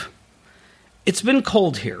 It's been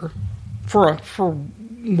cold here for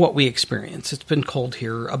what we experience. It's been cold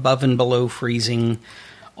here, above and below freezing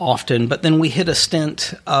often, but then we hit a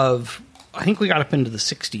stint of, I think we got up into the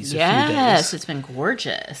 60s a few days. Yes, it's been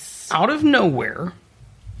gorgeous. Out of nowhere,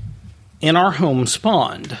 in our home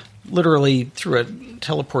spawned, literally through a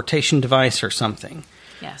teleportation device or something.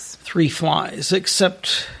 Yes. 3 flies,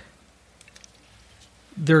 except...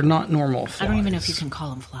 they're not normal flies. I don't even know if you can call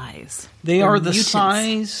them flies. They're are the mutants.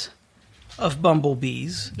 Size of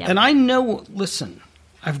bumblebees. Yep. And I know, listen,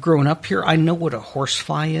 I've grown up here. I know what a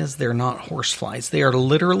horsefly is. They're not horseflies. They are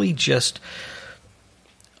literally just,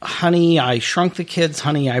 honey, I shrunk the kids.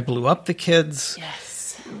 Honey, I blew up the kids.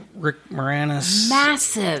 Yes. Rick Moranis.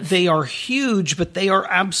 Massive. They are huge, but they are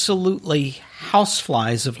absolutely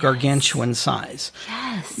houseflies of gargantuan size.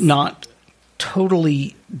 Yes. Not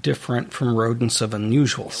totally different from rodents of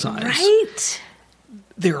unusual size. Right.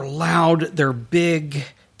 They're loud. They're big.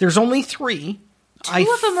 There's only 3. 2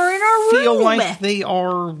 of them are in our room. I feel like they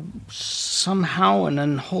are somehow an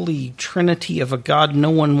unholy trinity of a god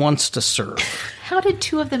no one wants to serve. How did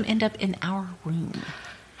 2 of them end up in our room?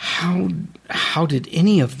 How did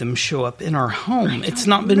any of them show up in our home? It's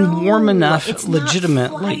not been warm enough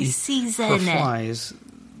legitimately for flies.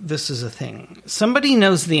 This is a thing. Somebody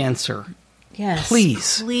knows the answer. Yes.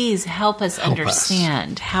 Please help us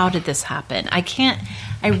understand. How did this happen? I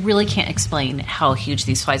really can't explain how huge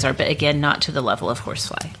these flies are, but again, not to the level of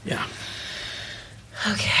horsefly. Yeah.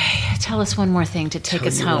 Okay. Tell us one more thing to take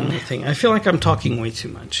us home. One more thing. I feel like I'm talking way too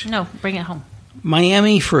much. No, bring it home.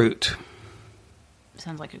 Miami Fruit.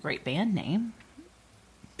 Sounds like a great band name.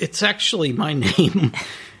 It's actually my name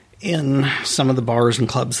in some of the bars and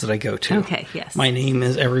clubs that I go to. Okay, yes. My name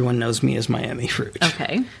is, everyone knows me as Miami Fruit.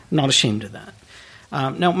 Okay. I'm not ashamed of that.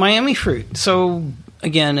 Now, Miami Fruit. So,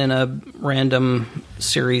 again, in a random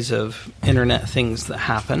series of internet things that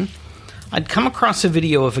happen, I'd come across a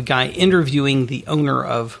video of a guy interviewing the owner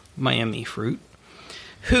of Miami Fruit,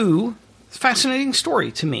 who, fascinating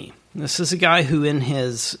story to me. This is a guy who in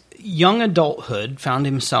his young adulthood found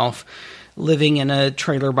himself living in a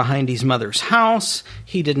trailer behind his mother's house.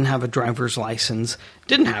 He didn't have a driver's license,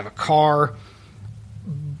 didn't have a car,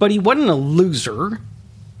 but he wasn't a loser,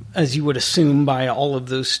 as you would assume by all of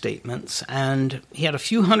those statements. And he had a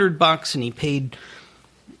few $100 and he paid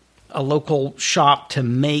a local shop to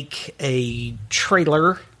make a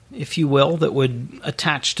trailer, if you will, that would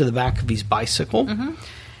attach to the back of his bicycle. Mm-hmm.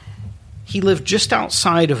 He lived just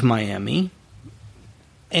outside of Miami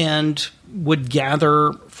and would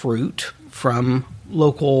gather fruit from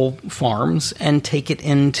local farms and take it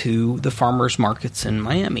into the farmers markets in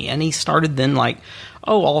Miami. And he started then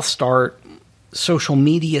I'll start social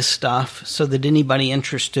media stuff so that anybody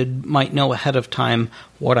interested might know ahead of time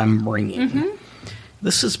what I'm bringing. Mm-hmm.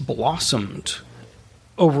 This has blossomed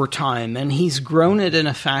over time, and he's grown it in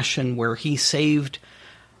a fashion where he saved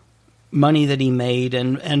money that he made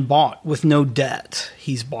and bought with no debt.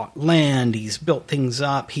 He's bought land. He's built things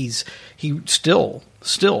up. He still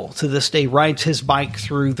to this day rides his bike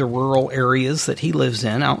through the rural areas that he lives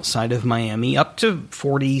in outside of Miami, up to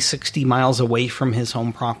 40, 60 miles away from his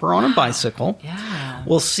home proper on a bicycle. Yeah.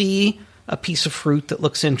 We'll see a piece of fruit that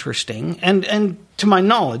looks interesting. And to my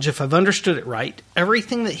knowledge, if I've understood it right,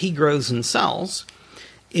 everything that he grows and sells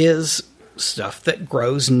is stuff that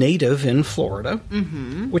grows native in Florida,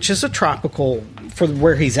 which is a tropical, for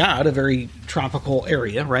where he's at, a very tropical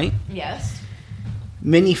area, right? Yes.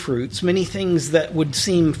 Many fruits, many things that would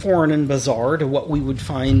seem foreign and bizarre to what we would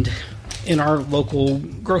find in our local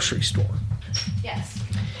grocery store. Yes.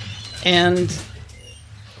 And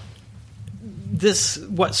this,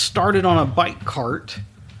 what started on a bike cart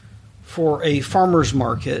for a farmer's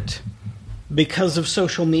market, because of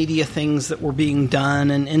social media things that were being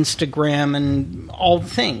done and Instagram and all the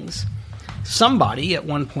things. Somebody at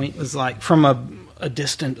one point was like, from a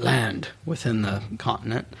distant land within the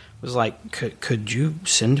continent, was like, could you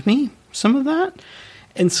send me some of that?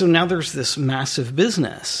 And so now there's this massive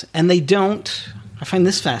business. And they don't, I find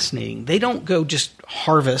this fascinating, they don't go just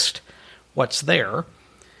harvest what's there.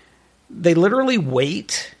 They literally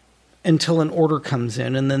wait until an order comes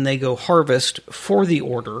in, and then they go harvest for the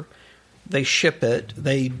order. They ship it.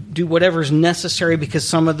 They do whatever's necessary, because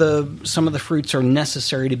some of the fruits are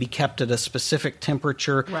necessary to be kept at a specific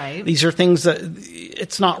temperature. Right. These are things that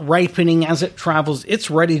it's not ripening as it travels. It's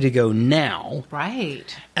ready to go now.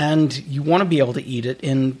 Right. And you want to be able to eat it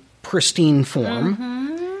in pristine form.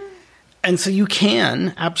 And so you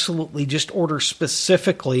can absolutely just order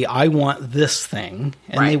specifically, I want this thing,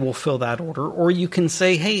 and they will fill that order. Or you can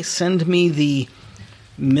say, hey, send me the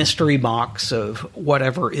mystery box of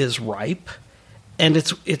whatever is ripe, and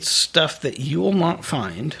it's stuff that you will not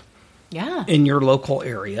find in your local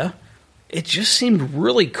area. It just seemed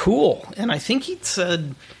really cool, and I think he'd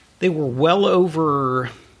said they were well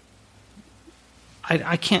over,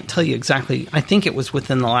 I can't tell you exactly, I think it was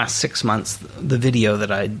within the last 6 months, the video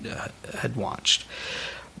that I had watched.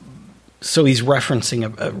 So he's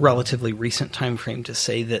referencing a relatively recent time frame to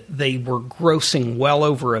say that they were grossing well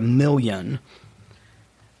over $1 million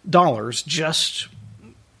just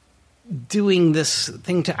doing this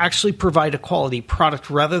thing to actually provide a quality product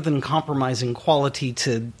rather than compromising quality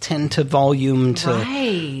to tend to volume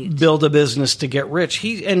to build a business to get rich.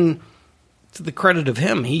 And to the credit of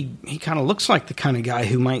him, he kind of looks like the kind of guy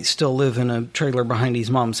who might still live in a trailer behind his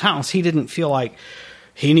mom's house. He didn't feel like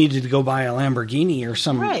he needed to go buy a Lamborghini or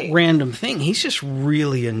some random thing. He's just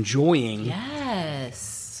really enjoying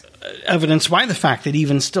evidenced by the fact that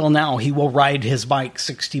even still now he will ride his bike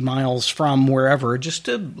 60 miles from wherever just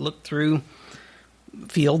to look through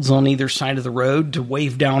fields on either side of the road, to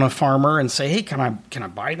wave down a farmer and say, hey, can I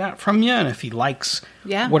buy that from you? And if he likes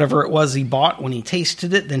whatever it was he bought when he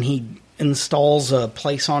tasted it, then he installs a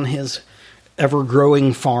place on his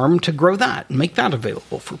ever-growing farm to grow that and make that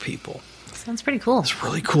available for people. Sounds pretty cool. It's a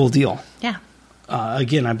really cool deal. Yeah.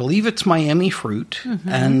 Again, I believe it's Miami fruit,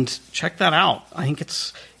 and check that out. I think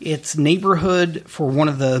it's neighborhood for one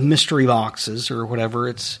of the mystery boxes or whatever.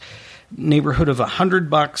 It's neighborhood of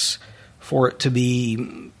 $100 for it to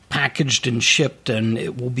be packaged and shipped, and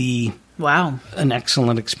it will be an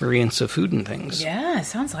excellent experience of food and things. Yeah,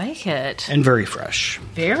 sounds like it. And very fresh.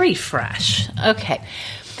 Very fresh. Okay.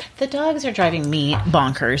 The dogs are driving me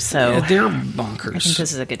bonkers, so yeah, they're bonkers. I think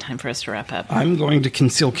this is a good time for us to wrap up. I'm going to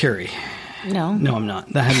conceal carry. No, I'm not.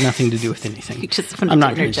 That had nothing to do with anything. You just I'm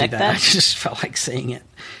not going to do interject that. I just felt like saying it,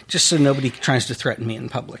 just so nobody tries to threaten me in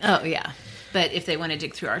public. Oh yeah, but if they want to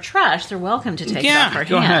dig through our trash, they're welcome to take it off our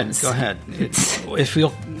hands. Go ahead. If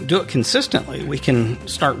we'll do it consistently, we can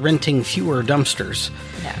start renting fewer dumpsters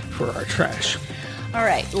for our trash. All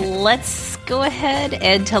right, let's go ahead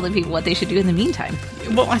and tell the people what they should do in the meantime.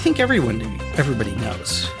 Well, I think everybody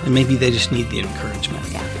knows, and maybe they just need the encouragement.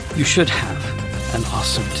 Yeah. You should have an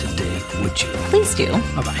awesome today, would you? Please do.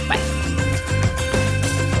 Bye-bye. Bye.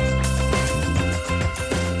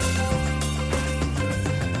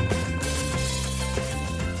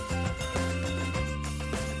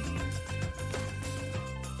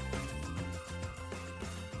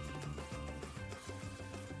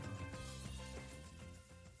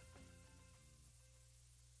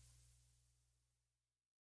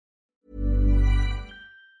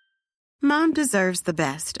 Mom deserves the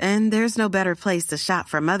best, and there's no better place to shop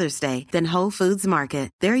for Mother's Day than Whole Foods Market.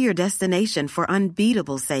 They're your destination for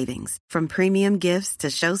unbeatable savings, from premium gifts to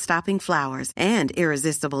show-stopping flowers and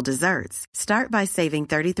irresistible desserts. Start by saving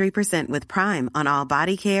 33% with Prime on all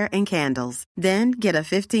body care and candles. Then get a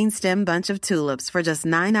 15-stem bunch of tulips for just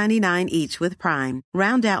 $9.99 each with Prime.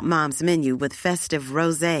 Round out Mom's menu with festive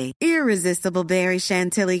rosé, irresistible berry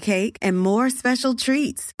chantilly cake, and more special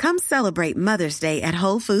treats. Come celebrate Mother's Day at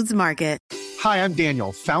Whole Foods Market. Hi, I'm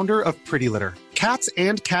Daniel, founder of Pretty Litter. Cats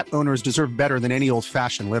and cat owners deserve better than any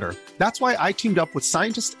old-fashioned litter. That's why I teamed up with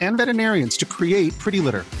scientists and veterinarians to create Pretty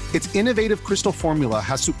Litter. Its innovative crystal formula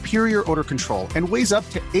has superior odor control and weighs up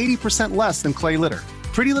to 80% less than clay litter.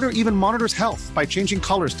 Pretty Litter even monitors health by changing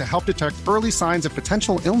colors to help detect early signs of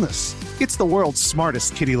potential illness. It's the world's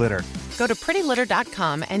smartest kitty litter. Go to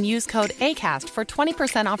prettylitter.com and use code ACAST for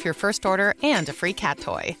 20% off your first order and a free cat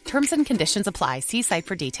toy. Terms and conditions apply. See site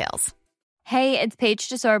for details. Hey, it's Paige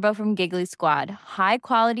DeSorbo from Giggly Squad. High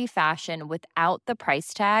quality fashion without the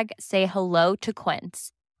price tag. Say hello to Quince.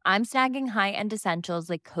 I'm snagging high-end essentials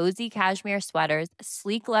like cozy cashmere sweaters,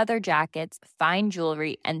 sleek leather jackets, fine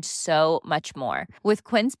jewelry, and so much more. With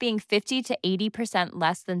Quince being 50 to 80%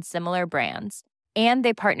 less than similar brands. And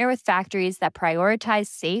they partner with factories that prioritize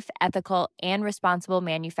safe, ethical, and responsible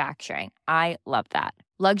manufacturing. I love that.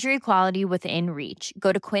 Luxury quality within reach.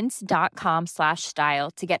 Go to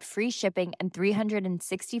quince.com/style to get free shipping and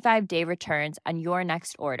 365-day returns on your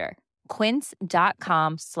next order.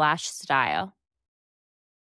 Quince.com/style.